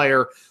 20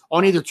 player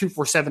on either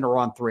 247 or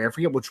on 3. I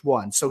forget which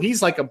one. So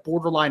he's like a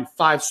borderline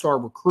 5-star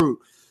recruit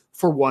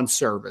for one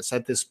service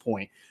at this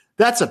point.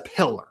 That's a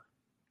pillar.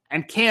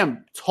 And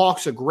Cam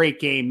talks a great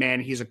game, man.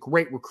 He's a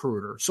great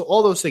recruiter. So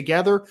all those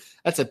together,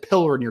 that's a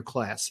pillar in your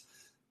class.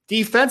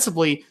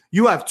 Defensively,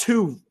 you have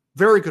 2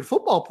 very good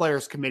football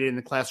players committed in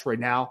the class right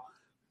now,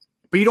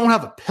 but you don't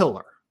have a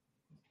pillar.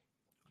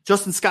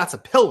 Justin Scott's a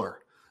pillar.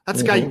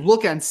 That's a guy you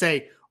look at and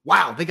say,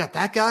 wow, they got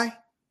that guy?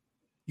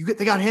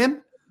 They got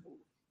him?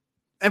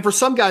 And for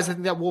some guys, I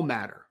think that will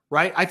matter,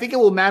 right? I think it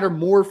will matter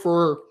more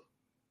for,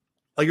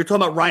 like you're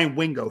talking about Ryan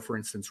Wingo, for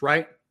instance,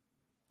 right?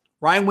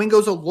 Ryan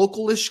Wingo's a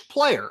localish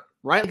player,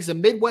 right? Like he's a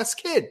Midwest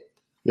kid.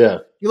 Yeah.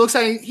 He looks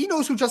at he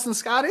knows who Justin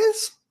Scott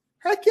is.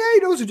 Heck yeah, he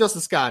knows who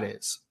Justin Scott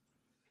is.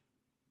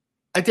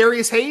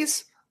 Darius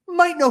Hayes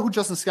might know who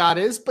Justin Scott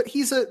is, but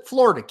he's a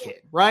Florida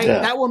kid, right? Yeah.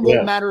 That one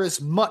won't matter as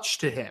much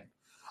to him.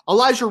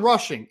 Elijah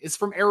Rushing is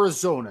from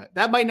Arizona.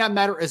 That might not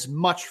matter as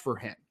much for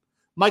him.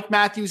 Mike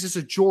Matthews is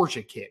a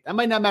Georgia kid. That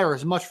might not matter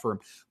as much for him.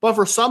 But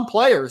for some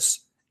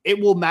players,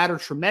 it will matter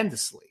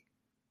tremendously.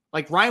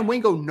 Like Ryan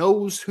Wingo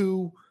knows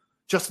who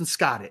Justin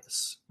Scott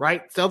is,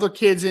 right? The other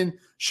kids in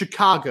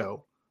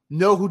Chicago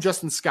know who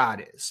Justin Scott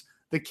is.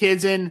 The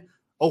kids in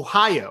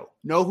Ohio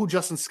know who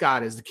Justin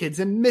Scott is. The kids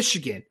in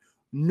Michigan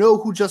know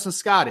who Justin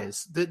Scott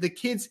is. The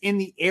kids in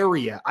the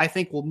area, I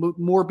think, will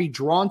more be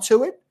drawn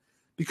to it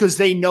because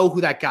they know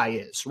who that guy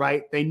is,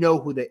 right? They know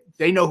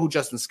who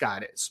Justin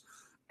Scott is.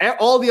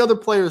 All the other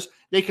players,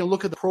 they can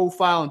look at the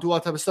profile and do all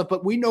that type of stuff,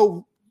 but we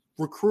know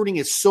recruiting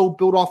is so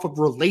built off of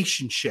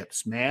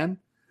relationships, man.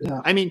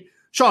 Yeah. I mean,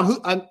 Sean,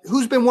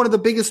 who's been one of the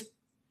biggest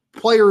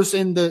players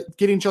in the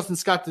getting Justin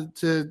Scott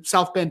to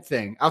South Bend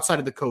thing outside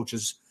of the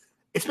coaches?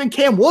 It's been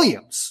Cam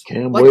Williams.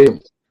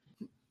 Williams.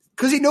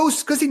 Because he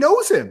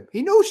knows him.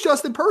 He knows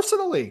Justin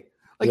personally.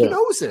 He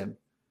knows him.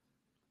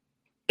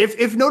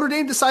 If Notre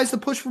Dame decides to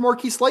push for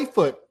Marquise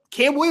Lightfoot,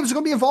 Cam Williams is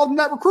going to be involved in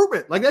that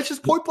recruitment. That's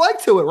just point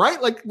blank to it, right?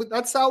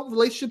 That's how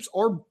relationships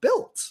are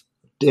built.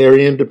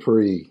 Darian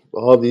Dupree.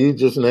 All of you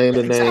just named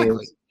the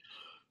names.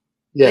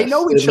 Yes, they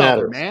know each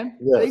other, man.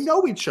 Yes. They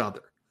know each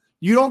other.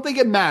 You don't think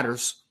it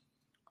matters?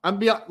 I'm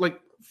beyond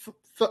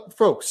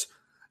folks.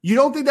 You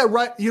don't think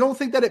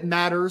that it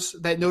matters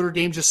that Notre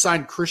Dame just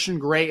signed Christian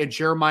Gray and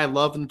Jeremiah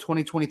Love in the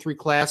 2023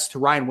 class to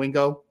Ryan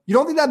Wingo? You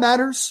don't think that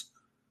matters?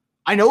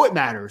 I know it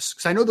matters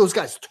because I know those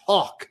guys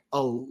talk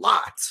a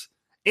lot.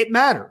 It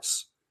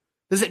matters.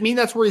 Does it mean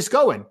that's where he's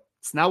going?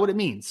 It's not what it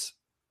means.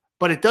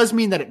 But it does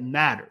mean that it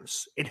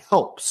matters. It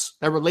helps.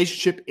 That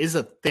relationship is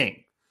a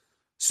thing.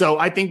 So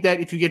I think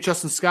that if you get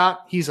Justin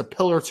Scott, he's a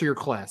pillar to your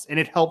class. And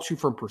it helps you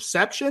from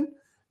perception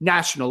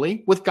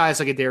nationally with guys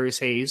like Darius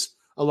Hayes,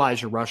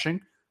 Elijah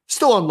Rushing.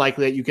 Still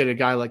unlikely that you get a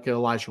guy like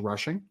Elijah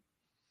Rushing.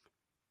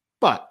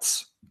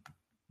 But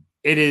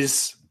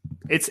it's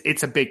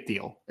a big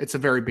deal. It's a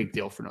very big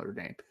deal for Notre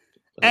Dame.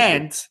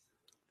 And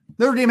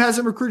Notre Dame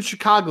hasn't recruited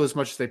Chicago as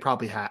much as they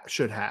probably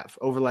should have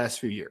over the last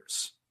few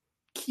years.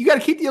 You got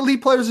to keep the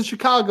elite players in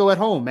Chicago at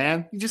home,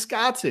 man. You just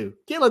got to.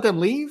 Can't let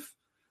them leave.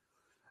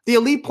 The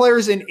elite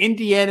players in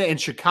Indiana and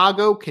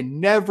Chicago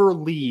can never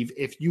leave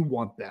if you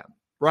want them,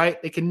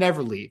 right? They can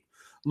never leave.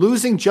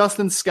 Losing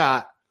Justin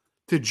Scott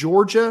to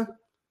Georgia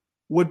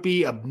would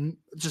be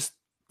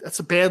that's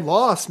a bad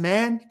loss,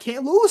 man. You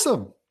can't lose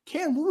them.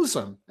 Can't lose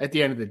them at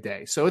the end of the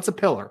day. So it's a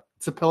pillar.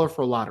 It's a pillar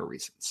for a lot of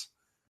reasons.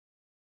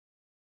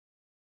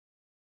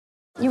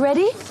 You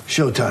ready?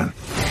 Showtime.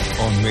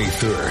 On May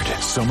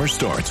 3rd, summer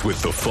starts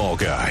with The Fall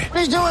Guy.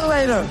 Let's do it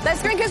later.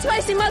 Let's drink a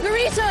spicy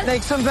margarita.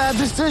 Make some bad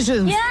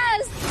decisions.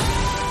 Yes.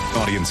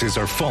 Audiences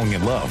are falling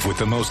in love with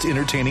the most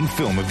entertaining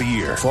film of the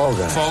year. Fall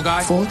Guy. Fall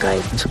Guy? Fall Guy.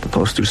 That's what the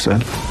poster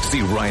said.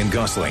 See Ryan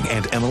Gosling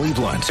and Emily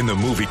Blunt in the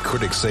movie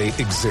critics say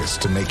exists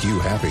to make you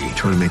happy.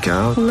 Trying to make it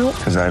out? Nope.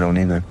 Because I don't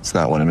either. It's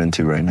not what I'm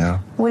into right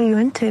now. What are you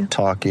into?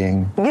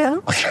 Talking. Yeah.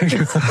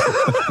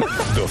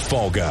 The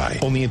Fall Guy.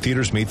 Only in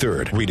theaters May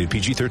 3rd. Rated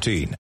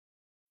PG-13.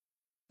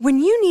 When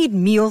you need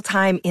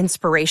mealtime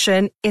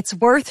inspiration, it's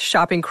worth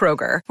shopping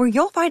Kroger, where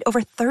you'll find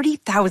over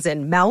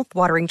 30,000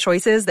 mouth-watering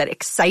choices that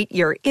excite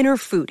your inner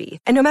foodie.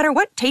 And no matter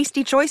what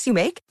tasty choice you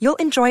make, you'll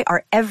enjoy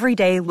our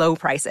everyday low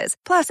prices,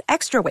 plus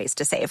extra ways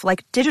to save,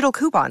 like digital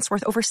coupons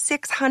worth over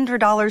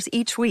 $600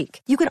 each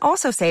week. You can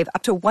also save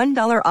up to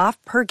 $1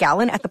 off per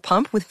gallon at the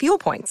pump with fuel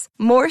points.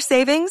 More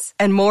savings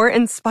and more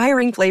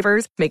inspiring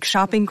flavors make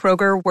shopping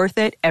Kroger worth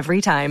it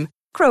every time.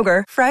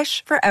 Kroger,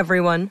 fresh for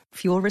everyone.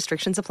 Fuel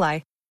restrictions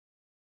apply.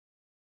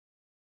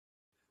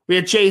 We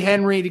had Jay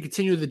Henry to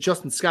continue the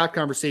Justin Scott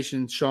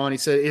conversation, Sean. He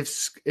said,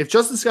 if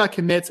Justin Scott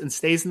commits and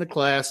stays in the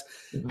class,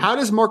 how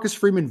does Marcus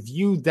Freeman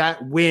view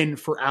that win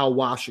for Al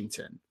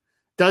Washington?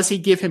 Does he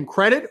give him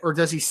credit or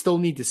does he still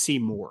need to see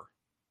more?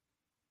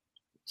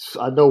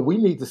 I know we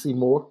need to see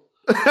more.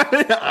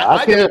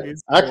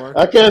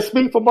 I can't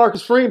speak for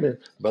Marcus Freeman,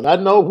 but I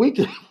know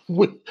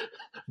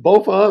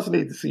both of us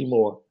need to see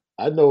more.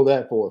 I know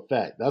that for a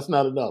fact. That's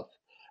not enough.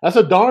 That's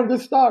a darn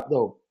good start,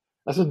 though.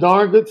 That's a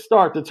darn good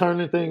start to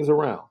turning things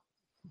around.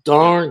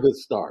 Darn good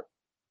start.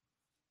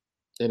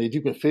 And if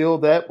you can fill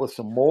that with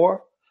some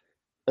more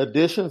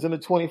additions in the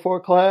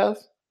 24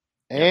 class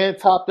and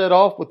top that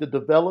off with the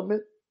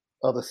development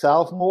of the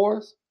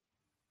sophomores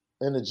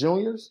and the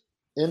juniors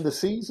in the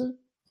season,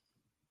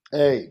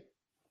 hey,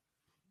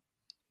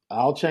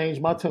 I'll change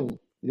my tune.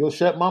 You'll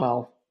shut my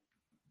mouth.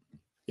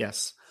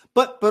 Yes.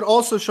 But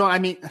also, Sean, I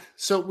mean,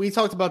 so we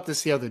talked about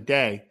this the other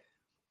day.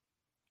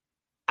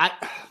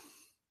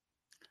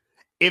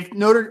 If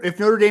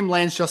Notre Dame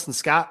lands Justin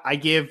Scott, I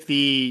give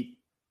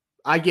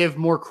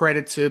more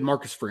credit to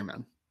Marcus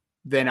Freeman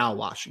than Al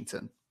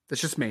Washington.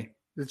 That's just me.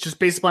 It's just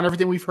based upon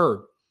everything we've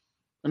heard.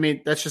 I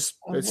mean, it's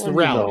the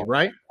reality,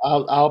 right?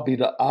 I'll be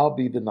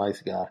the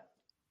nice guy.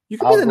 You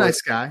can be the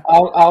nice guy.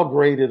 I'll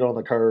grade it on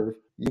the curve.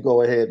 You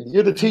go ahead.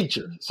 You're the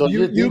teacher, so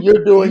you're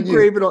doing you.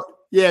 Grade it on,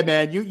 yeah,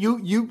 man.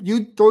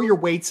 You throw your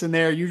weights in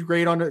there. You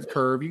grade on the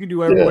curve. You can do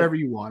whatever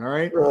you want. All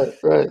right.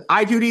 Right.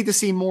 I do need to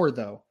see more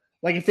though.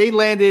 Like if they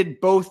landed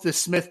both the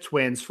Smith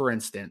twins, for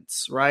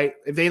instance, right?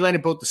 If they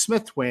landed both the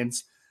Smith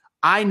twins,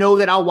 I know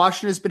that Al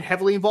Washington has been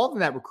heavily involved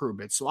in that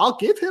recruitment. So I'll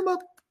give him a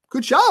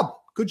good job.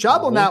 Good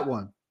job on that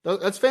one.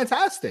 That's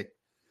fantastic.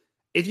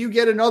 If you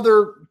get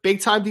another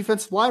big-time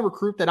defensive line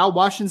recruit that Al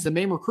Washington's the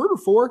main recruiter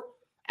for,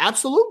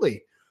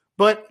 absolutely.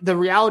 But the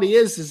reality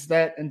is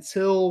that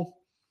until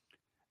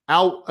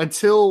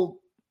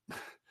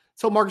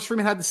Marcus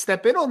Freeman had to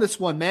step in on this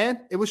one,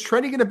 man, it was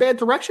trending in a bad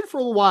direction for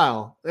a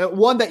while.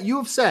 One that you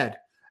have said,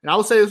 and I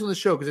will say this on the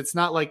show because it's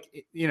not like,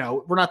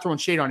 we're not throwing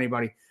shade on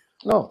anybody.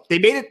 No. They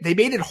made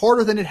it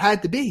harder than it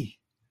had to be.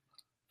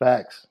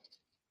 Facts.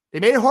 They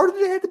made it harder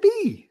than it had to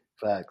be.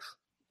 Facts.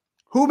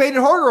 Who made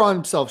it harder on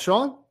himself,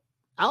 Sean?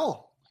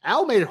 Al.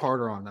 Al made it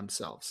harder on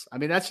themselves. I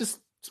mean, that's just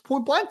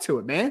point blank to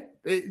it, man.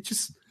 It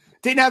just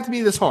didn't have to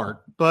be this hard.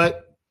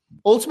 But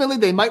ultimately,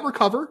 they might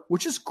recover,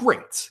 which is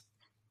great.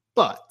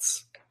 But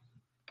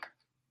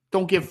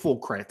don't give full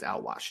credit to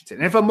Al Washington.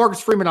 And if I'm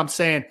Marcus Freeman, I'm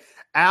saying,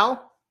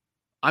 Al,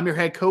 I'm your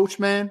head coach,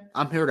 man.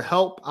 I'm here to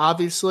help,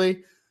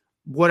 obviously.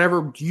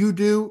 Whatever you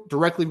do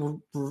directly,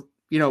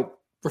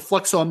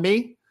 reflects on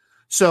me.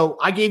 So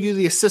I gave you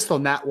the assist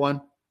on that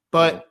one.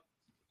 But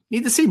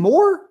need to see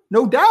more?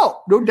 No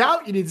doubt. No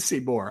doubt you need to see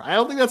more. I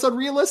don't think that's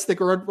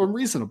unrealistic or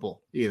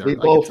unreasonable either. We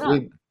both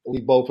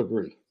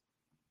agree.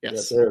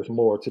 Yes. That there's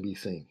more to be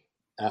seen.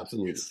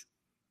 Absolutely. Yes.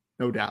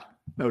 No doubt.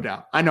 No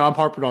doubt. I know I'm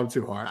harping on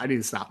too hard. I need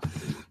to stop.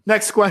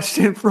 Next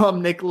question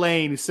from Nick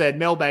Lane, who said,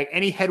 Mailbag,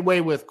 any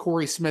headway with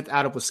Corey Smith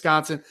out of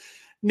Wisconsin?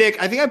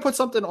 Nick, I think I put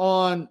something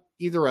on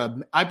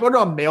I put it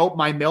on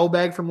my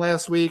mailbag from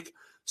last week.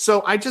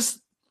 So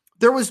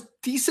there was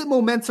decent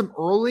momentum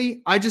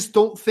early. I just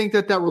don't think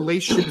that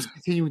relationship is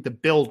continuing to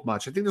build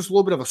much. I think there's a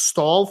little bit of a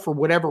stall for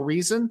whatever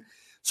reason.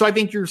 So I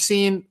think you're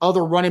seeing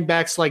other running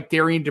backs like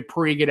Darian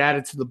Dupree get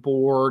added to the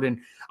board. And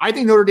I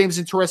think Notre Dame's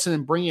interested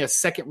in bringing a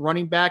second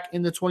running back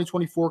in the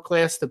 2024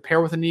 class to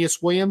pair with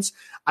Aeneas Williams.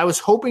 I was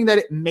hoping that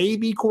it may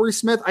be Corey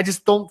Smith. I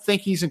just don't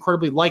think he's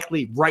incredibly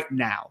likely right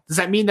now. Does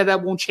that mean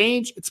that won't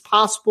change? It's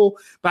possible,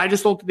 but I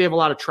just don't think they have a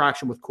lot of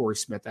traction with Corey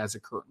Smith as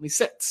it currently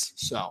sits.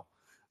 So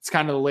it's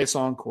kind of the latest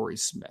on Corey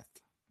Smith.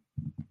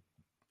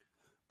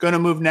 Going to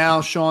move now,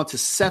 Sean, to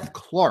Seth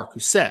Clark, who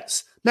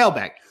says,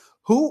 mailbag,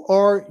 who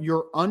are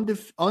your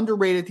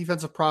underrated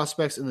defensive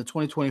prospects in the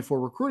 2024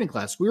 recruiting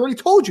class? We already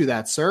told you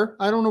that, sir.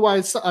 I don't know why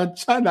I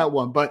signed that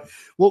one, but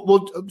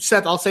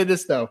Seth, I'll say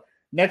this, though.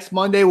 Next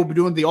Monday, we'll be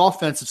doing the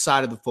offensive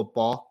side of the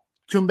football.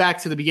 Tune back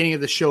to the beginning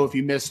of the show if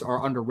you missed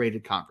our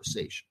underrated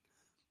conversation.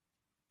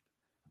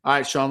 All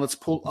right, Sean, let's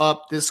pull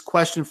up this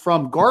question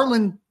from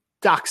Garland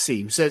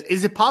Doxy, who says,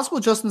 is it possible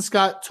Justin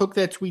Scott took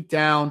that tweet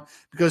down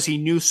because he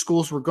knew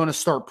schools were going to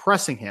start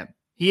pressing him?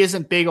 He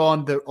isn't big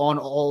on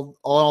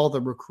all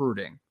the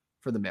recruiting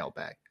for the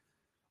mailbag.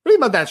 What do you think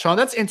about that, Sean?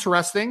 That's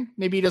interesting.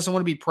 Maybe he doesn't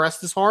want to be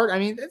pressed as hard. I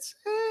mean,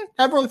 I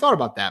haven't really thought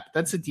about that. But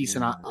that's a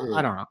decent. I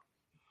don't know.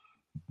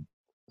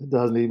 It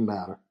doesn't even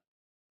matter.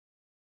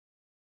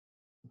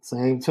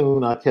 Same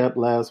tune I kept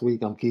last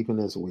week, I'm keeping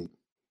this week.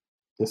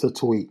 It's a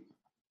tweet.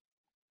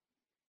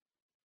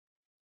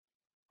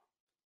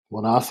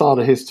 When I saw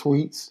that his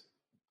tweets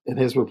and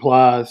his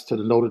replies to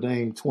the Notre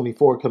Dame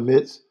 24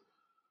 commits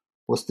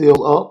were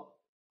still up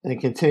and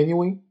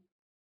continuing,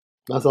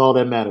 that's all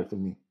that mattered to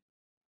me.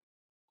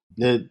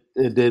 It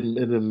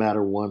didn't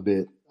matter one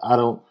bit.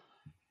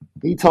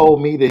 He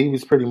told me that he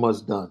was pretty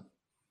much done.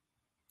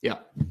 Yeah.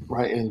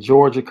 Right. And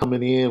Georgia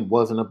coming in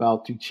wasn't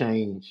about to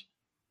change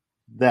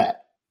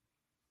that.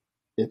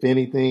 If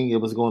anything,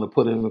 it was going to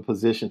put him in a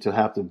position to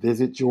have to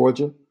visit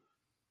Georgia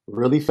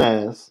really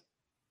fast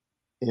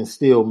and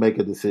still make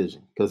a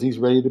decision because he's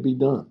ready to be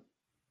done.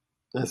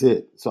 That's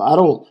it. So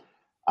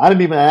I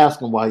didn't even ask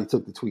him why he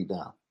took the tweet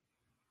down.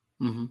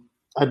 Mm-hmm.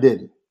 I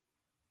didn't.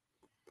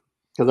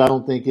 Because I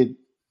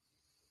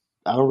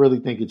don't really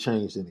think it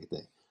changed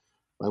anything.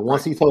 Like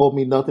once he told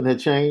me nothing had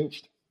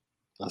changed,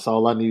 that's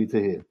all I needed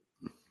to hear.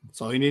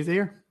 That's all you need to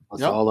hear?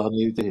 That's all I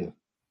needed to hear.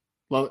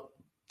 Love it.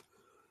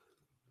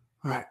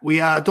 All right. We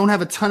don't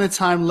have a ton of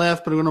time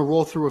left, but I'm going to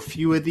roll through a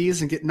few of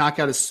these and knock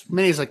out as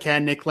many as I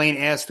can. Nick Lane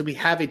asked, do we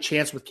have a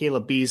chance with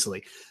Caleb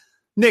Beasley?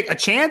 Nick, a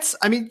chance?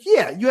 I mean,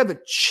 yeah, you have a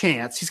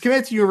chance. He's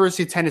committed to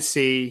University of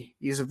Tennessee.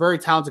 He's a very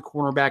talented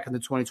cornerback in the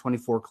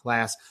 2024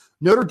 class.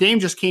 Notre Dame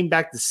just came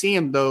back to see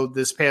him, though,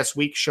 this past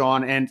week,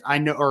 Sean, and I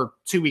know, or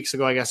 2 weeks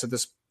ago, I guess,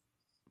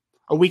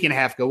 a week and a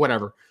half ago,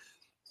 whatever.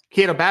 He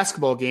had a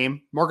basketball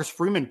game. Marcus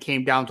Freeman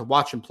came down to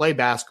watch him play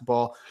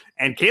basketball,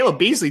 and Caleb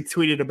Beasley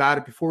tweeted about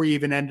it before he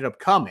even ended up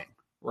coming,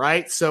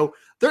 right? So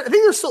I think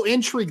there's still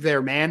intrigue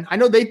there, man. I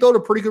know they built a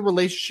pretty good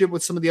relationship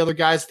with some of the other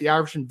guys at the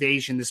Irish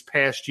Invasion this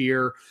past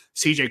year.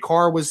 CJ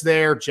Carr was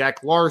there,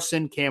 Jack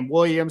Larson, Cam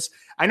Williams.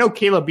 I know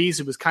Caleb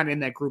Beasley was kind of in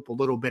that group a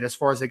little bit as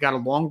far as they got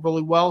along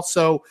really well.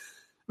 So,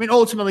 I mean,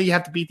 ultimately you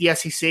have to beat the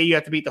SEC. You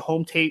have to beat the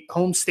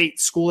home state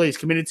school that he's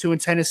committed to in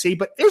Tennessee.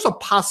 But there's a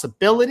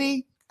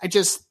possibility.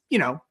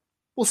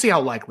 We'll see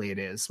how likely it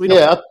is.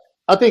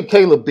 I think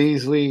Caleb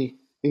Beasley,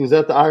 he was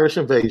at the Irish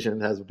Invasion,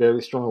 has a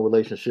very strong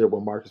relationship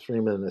with Marcus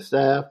Freeman and the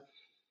staff.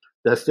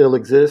 That still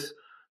exists.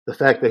 The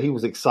fact that he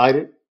was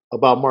excited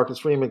about Marcus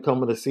Freeman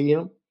coming to see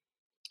him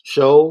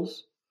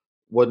shows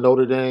what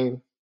Notre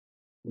Dame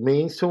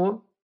means to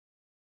him.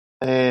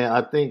 And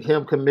I think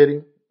him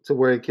committing to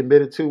where he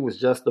committed to was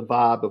just the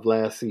vibe of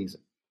last season.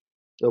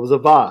 It was a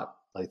vibe.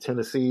 Like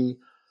Tennessee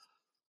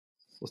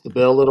was the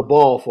belle of the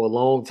ball for a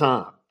long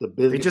time.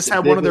 They just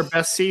had one of their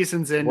best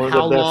seasons in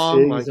how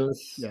long?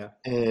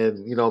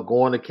 And,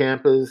 going to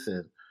campus,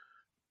 and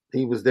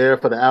he was there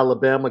for the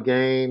Alabama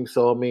game.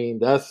 So, I mean,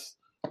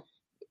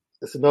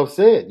 it's enough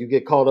said. You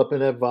get caught up in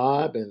that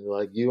vibe, and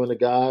like you and the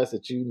guys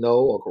that you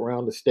know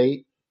around the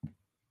state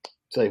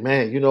say,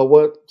 man, you know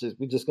what?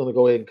 We're just going to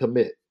go ahead and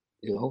commit,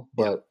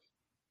 But,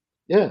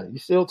 yeah, you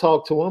still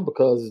talk to him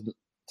because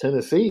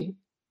Tennessee,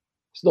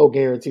 there's no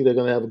guarantee they're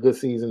going to have a good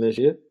season this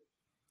year.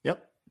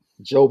 Yep.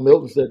 Joe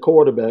Milton's their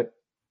quarterback.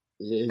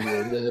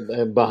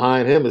 And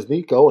behind him is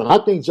Nico. And I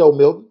think Joe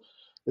Milton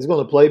is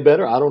going to play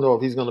better. I don't know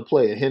if he's going to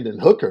play a Hendon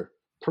Hooker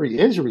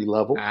pre-injury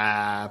level.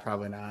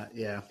 Probably not.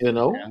 Yeah.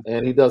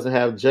 And he doesn't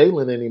have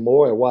Jalen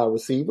anymore at wide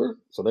receiver.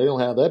 So they don't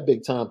have that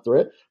big time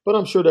threat. But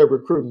I'm sure they're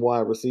recruiting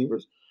wide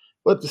receivers.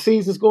 But the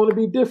season's going to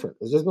be different.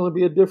 It's just going to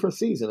be a different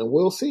season. And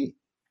we'll see.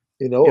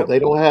 If they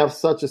don't have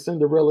such a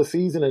Cinderella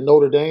season and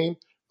Notre Dame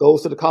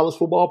goes to the college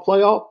football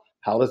playoff,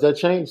 how does that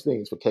change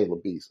things for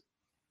Caleb Beasley?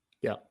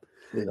 Yeah.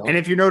 And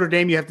if you're Notre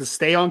Dame, you have to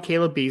stay on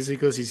Caleb Beasley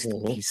because he's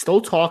still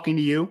talking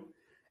to you,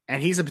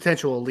 and he's a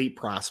potential elite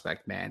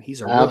prospect, man. He's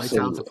a really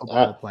talented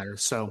football player.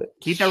 So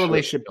keep that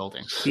relationship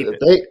building. Keep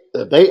it.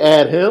 If they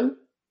add him,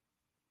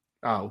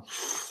 Oh.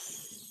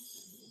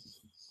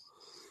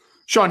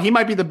 Sean, he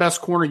might be the best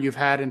corner you've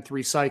had in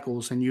 3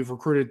 cycles, and you've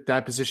recruited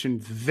that position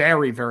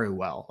very, very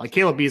well. Like,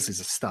 Caleb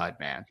Beasley's a stud,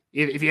 man.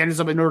 If he ends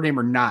up at Notre Dame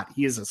or not,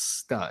 he is a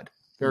stud.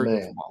 Very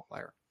good football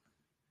player.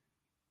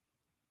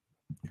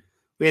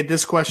 We had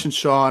this question,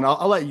 Sean.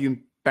 I'll let you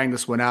bang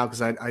this one out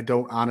because I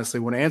don't honestly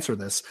want to answer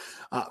this.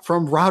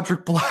 From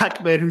Roderick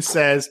Blackman, who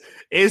says,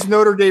 is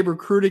Notre Dame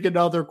recruiting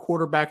another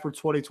quarterback for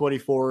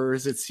 2024, or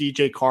is it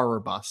CJ Carr or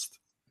bust?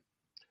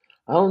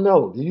 I don't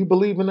know. Do you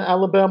believe in the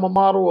Alabama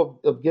model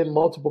of getting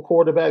multiple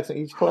quarterbacks in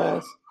each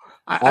class?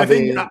 I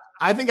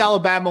think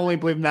Alabama only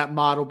believe in that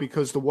model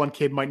because the one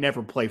kid might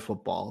never play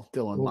football,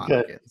 Dylan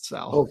Lonergan. So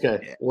okay.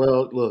 Yeah.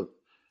 Well, look,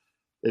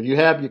 if you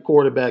have your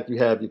quarterback, you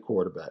have your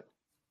quarterback.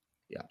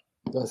 Yeah.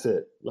 That's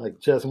it. Like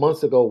just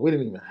months ago, we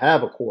didn't even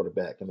have a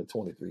quarterback in the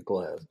 23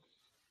 class.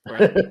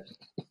 Right.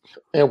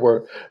 And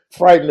we're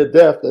frightened to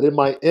death that it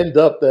might end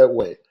up that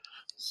way.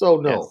 So,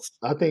 no, Yes.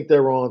 I think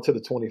they're on to the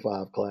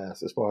 25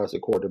 class as far as the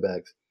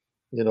quarterbacks,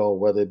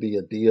 whether it be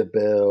a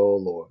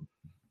Diabell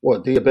or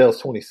Diabell's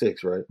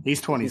 26, right?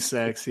 He's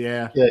 26,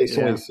 yeah. Yeah, he's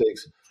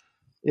 26.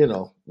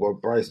 Or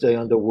Bryce J.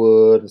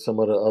 Underwood and some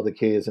of the other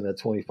kids in that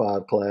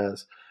 25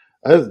 class.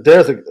 I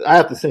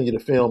have to send you the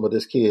film of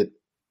this kid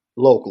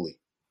locally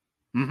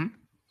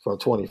from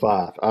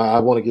 25. I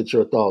want to get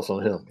your thoughts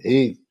on him.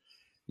 He's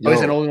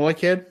an Illinois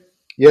kid?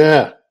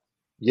 Yeah.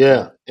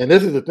 Yeah. And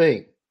this is the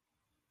thing.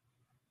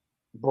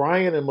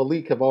 Brian and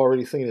Malik have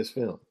already seen his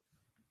film.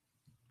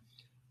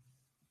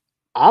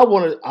 I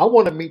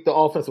want to meet the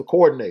offensive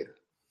coordinator.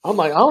 I'm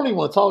like, I don't even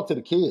want to talk to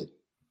the kid.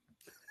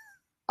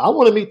 I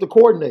want to meet the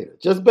coordinator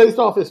just based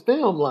off his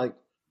film. Like,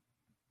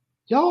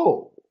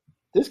 yo,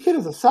 this kid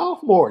is a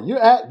sophomore. You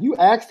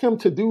asked him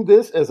to do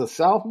this as a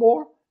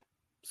sophomore?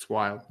 It's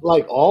wild.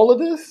 Like all of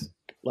this?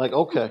 Like,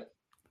 okay.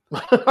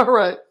 All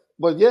right.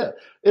 But yeah,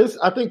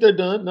 I think they're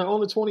done. They're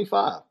on the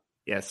 25.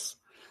 Yes.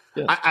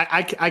 Yes.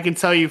 I can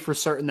tell you for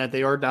certain that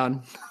they are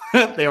done.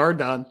 They are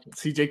done.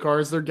 CJ Carr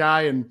is their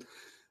guy, and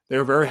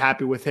they're very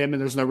happy with him,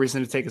 and there's no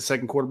reason to take a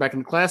second quarterback in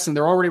the class, and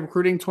they're already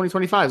recruiting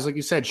 2025. Like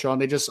you said, Sean,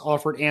 they just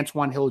offered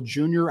Antoine Hill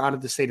Jr. out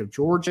of the state of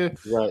Georgia.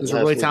 Right. He's a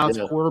really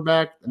talented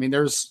quarterback. I mean,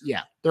 they're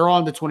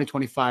on to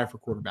 2025 for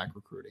quarterback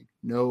recruiting.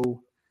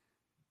 No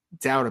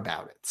doubt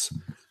about it.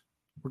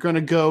 We're going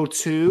to go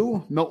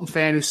to Milton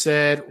Fan, who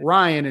said,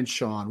 Ryan and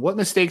Sean, what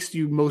mistakes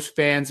do most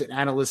fans and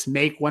analysts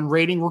make when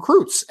rating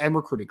recruits and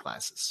recruiting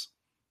classes?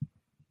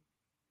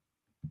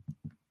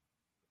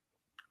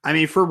 I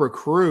mean, for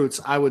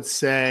recruits, I would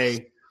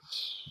say.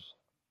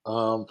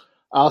 I'll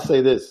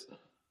say this.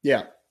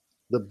 Yeah.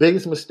 The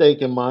biggest mistake,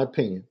 in my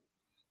opinion,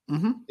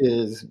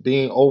 is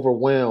being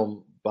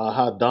overwhelmed by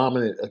how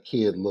dominant a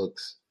kid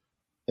looks,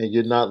 and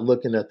you're not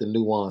looking at the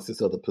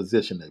nuances of the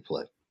position they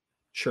play.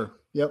 Sure.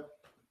 Yep.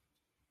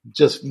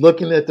 Just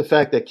looking at the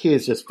fact that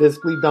kids just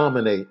physically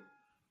dominate,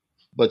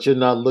 but you're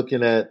not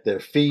looking at their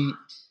feet,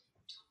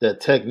 their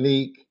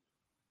technique,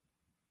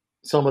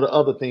 some of the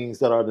other things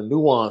that are the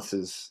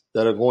nuances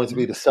that are going to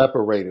be the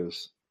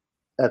separators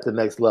at the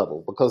next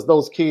level, because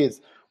those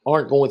kids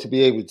aren't going to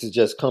be able to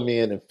just come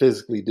in and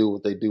physically do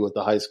what they do at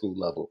the high school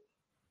level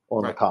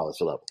or the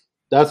college level.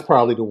 That's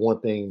probably the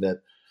one thing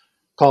that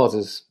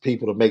causes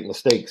people to make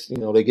mistakes.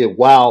 They get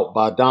wowed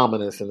by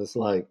dominance, and it's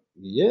like,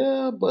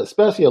 yeah, but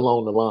especially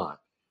along the line.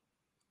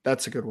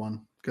 That's a good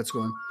one. That's a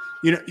good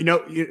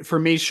one. For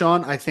me,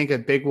 Sean, I think a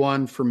big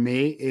one for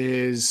me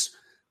is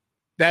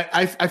that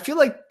I feel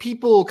like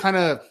people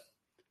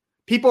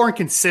aren't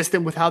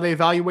consistent with how they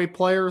evaluate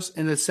players,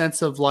 in the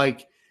sense of,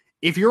 like,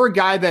 if you're a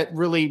guy that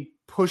really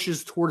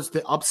pushes towards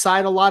the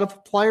upside a lot of a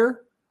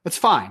player, that's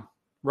fine,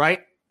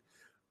 right?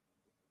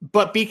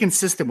 But be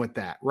consistent with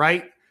that,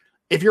 right?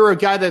 If you're a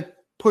guy that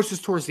pushes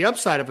towards the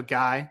upside of a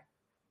guy,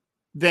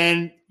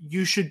 then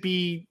you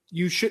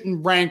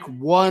shouldn't rank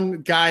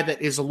one guy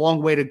that is a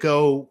long way to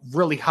go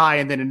really high,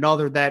 and then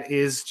another that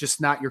is just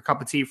not your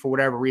cup of tea for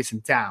whatever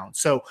reason down.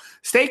 So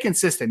stay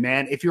consistent,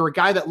 man. If you're a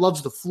guy that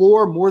loves the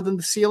floor more than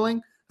the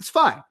ceiling, that's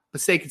fine,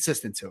 but stay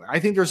consistent to it. I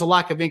think there's a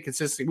lack of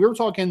inconsistency. We were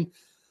talking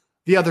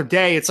the other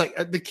day. It's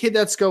like the kid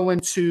that's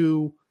going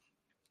to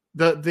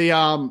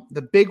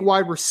the big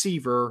wide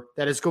receiver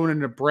that is going to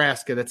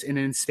Nebraska, that's an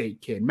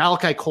in-state kid,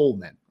 Malachi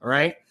Coleman. All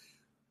right.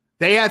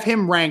 They have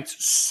him ranked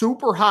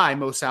super high,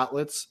 most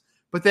outlets,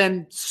 but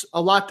then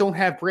a lot don't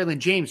have Braylon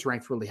James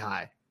ranked really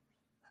high.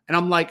 And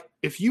I'm like,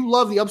 if you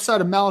love the upside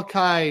of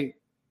Malachi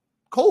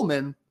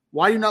Coleman,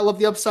 why do you not love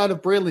the upside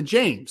of Braylon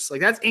James? Like,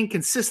 that's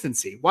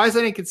inconsistency. Why is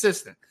that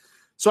inconsistent?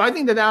 So I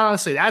think that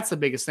honestly, that's the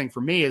biggest thing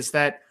for me, is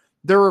that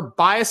there are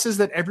biases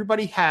that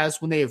everybody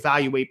has when they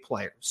evaluate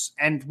players.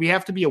 And we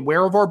have to be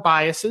aware of our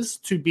biases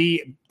to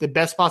be the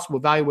best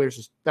possible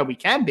evaluators that we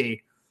can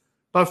be.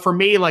 But for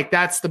me, like,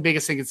 that's the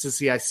biggest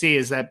inconsistency I see,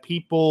 is that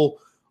people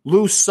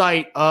lose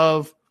sight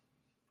of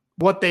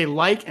what they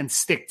like and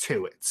stick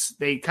to it.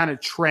 They kind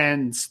of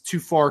trend too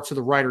far to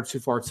the right or too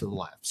far to the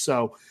left.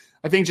 So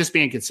I think just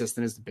being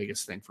consistent is the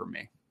biggest thing for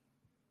me.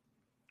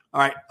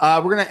 All right.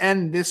 We're going to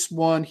end this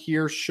one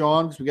here,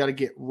 Sean, because we got to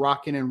get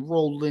rocking and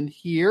rolling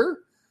here.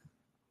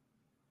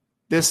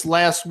 This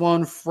last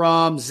one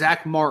from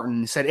Zach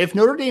Martin said, if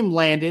Notre Dame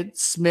landed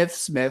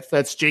Smith,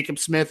 that's Jacob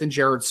Smith and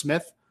Jared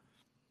Smith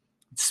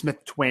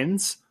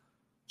twins,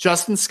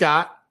 Justin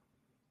Scott,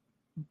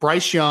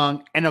 Bryce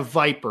Young, and a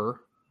Viper,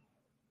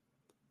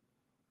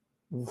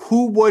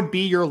 who would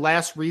be your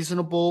last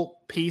reasonable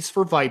piece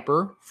for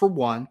Viper, for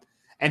one,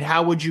 and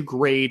how would you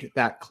grade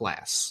that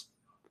class?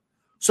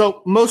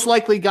 So most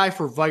likely guy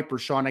for Viper,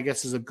 Sean, I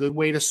guess is a good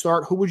way to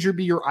start. Who would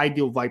be your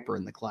ideal Viper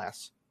in the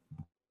class?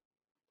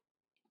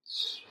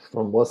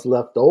 From what's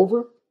left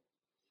over?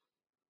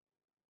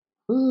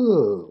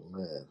 Oh,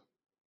 man.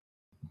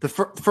 The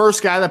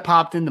first guy that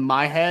popped into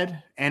my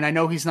head, and I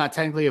know he's not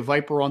technically a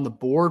Viper on the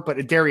board, but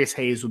Darius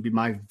Hayes would be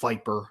my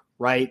Viper,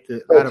 right?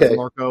 Out of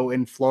Marco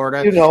in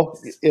Florida.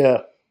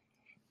 Yeah.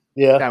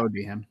 That would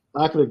be him.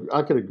 I could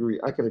agree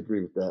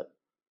with that.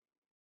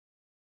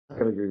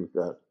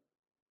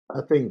 I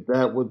think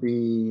that would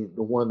be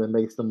the one that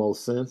makes the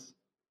most sense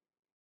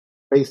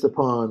based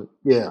upon,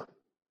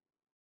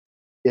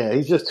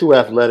 he's just too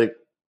athletic,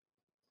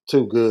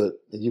 too good,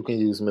 and you can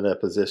use him in that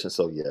position.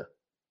 So, yeah.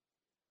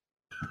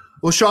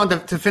 Well, Sean,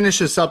 to finish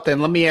this up then,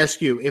 let me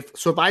ask you,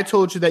 if I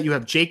told you that you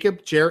have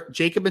Jacob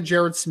and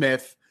Jared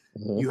Smith,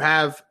 you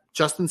have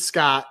Justin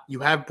Scott,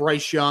 you have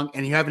Bryce Young,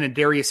 and you have an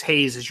Darius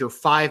Hayes as your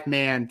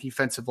 5-man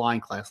defensive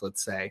line class,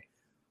 let's say,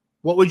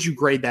 what would you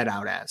grade that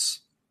out as?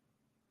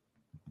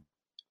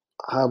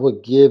 I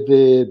would give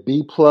it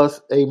B+,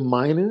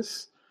 A-.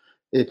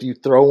 If you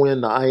throw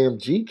in the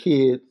IMG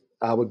kid,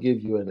 I would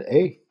give you an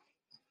A.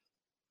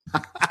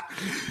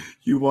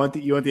 You want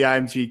the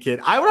IMG kid?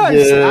 I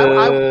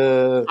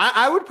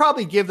would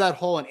probably give that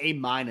whole an A-,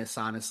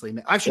 honestly.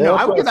 Actually, no,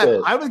 I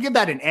would give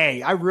that an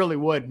A. I really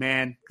would,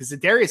 man, because the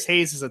Darius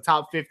Hayes is a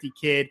top 50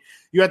 kid.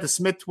 You have the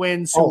Smith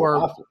twins who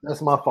are.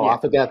 That's my fault. Yeah.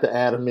 I forgot to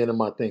add him in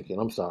my thinking.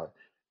 I'm sorry.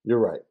 You're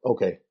right.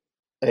 Okay,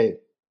 A,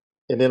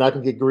 and then I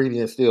can get greedy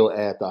and still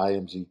add the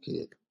IMG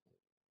kid.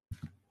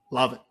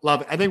 Love it.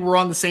 I think we're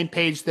on the same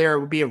page there. It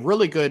would be a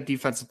really good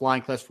defensive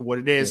line class for what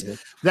it is. Mm-hmm.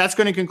 That's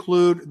going to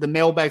conclude the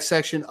mailbag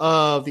section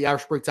of the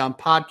Irish Breakdown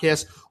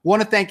podcast.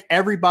 Want to thank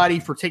everybody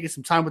for taking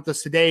some time with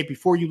us today.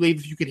 Before you leave,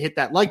 if you could hit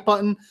that like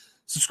button,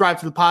 subscribe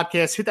to the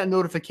podcast, hit that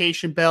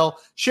notification bell,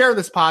 share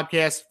this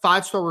podcast.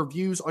 5-star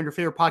reviews on your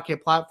favorite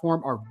podcast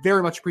platform are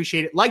very much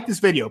appreciated. Like this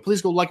video.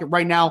 Please go like it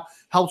right now.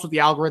 Helps with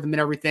the algorithm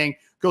and everything.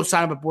 Go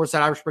sign up at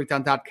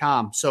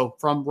boards.irishbreakdown.com. So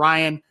from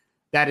Ryan,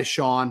 that is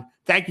Sean.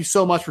 Thank you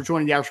so much for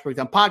joining the Irish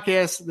Breakdown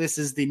podcast. This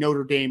is the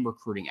Notre Dame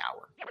Recruiting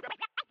Hour.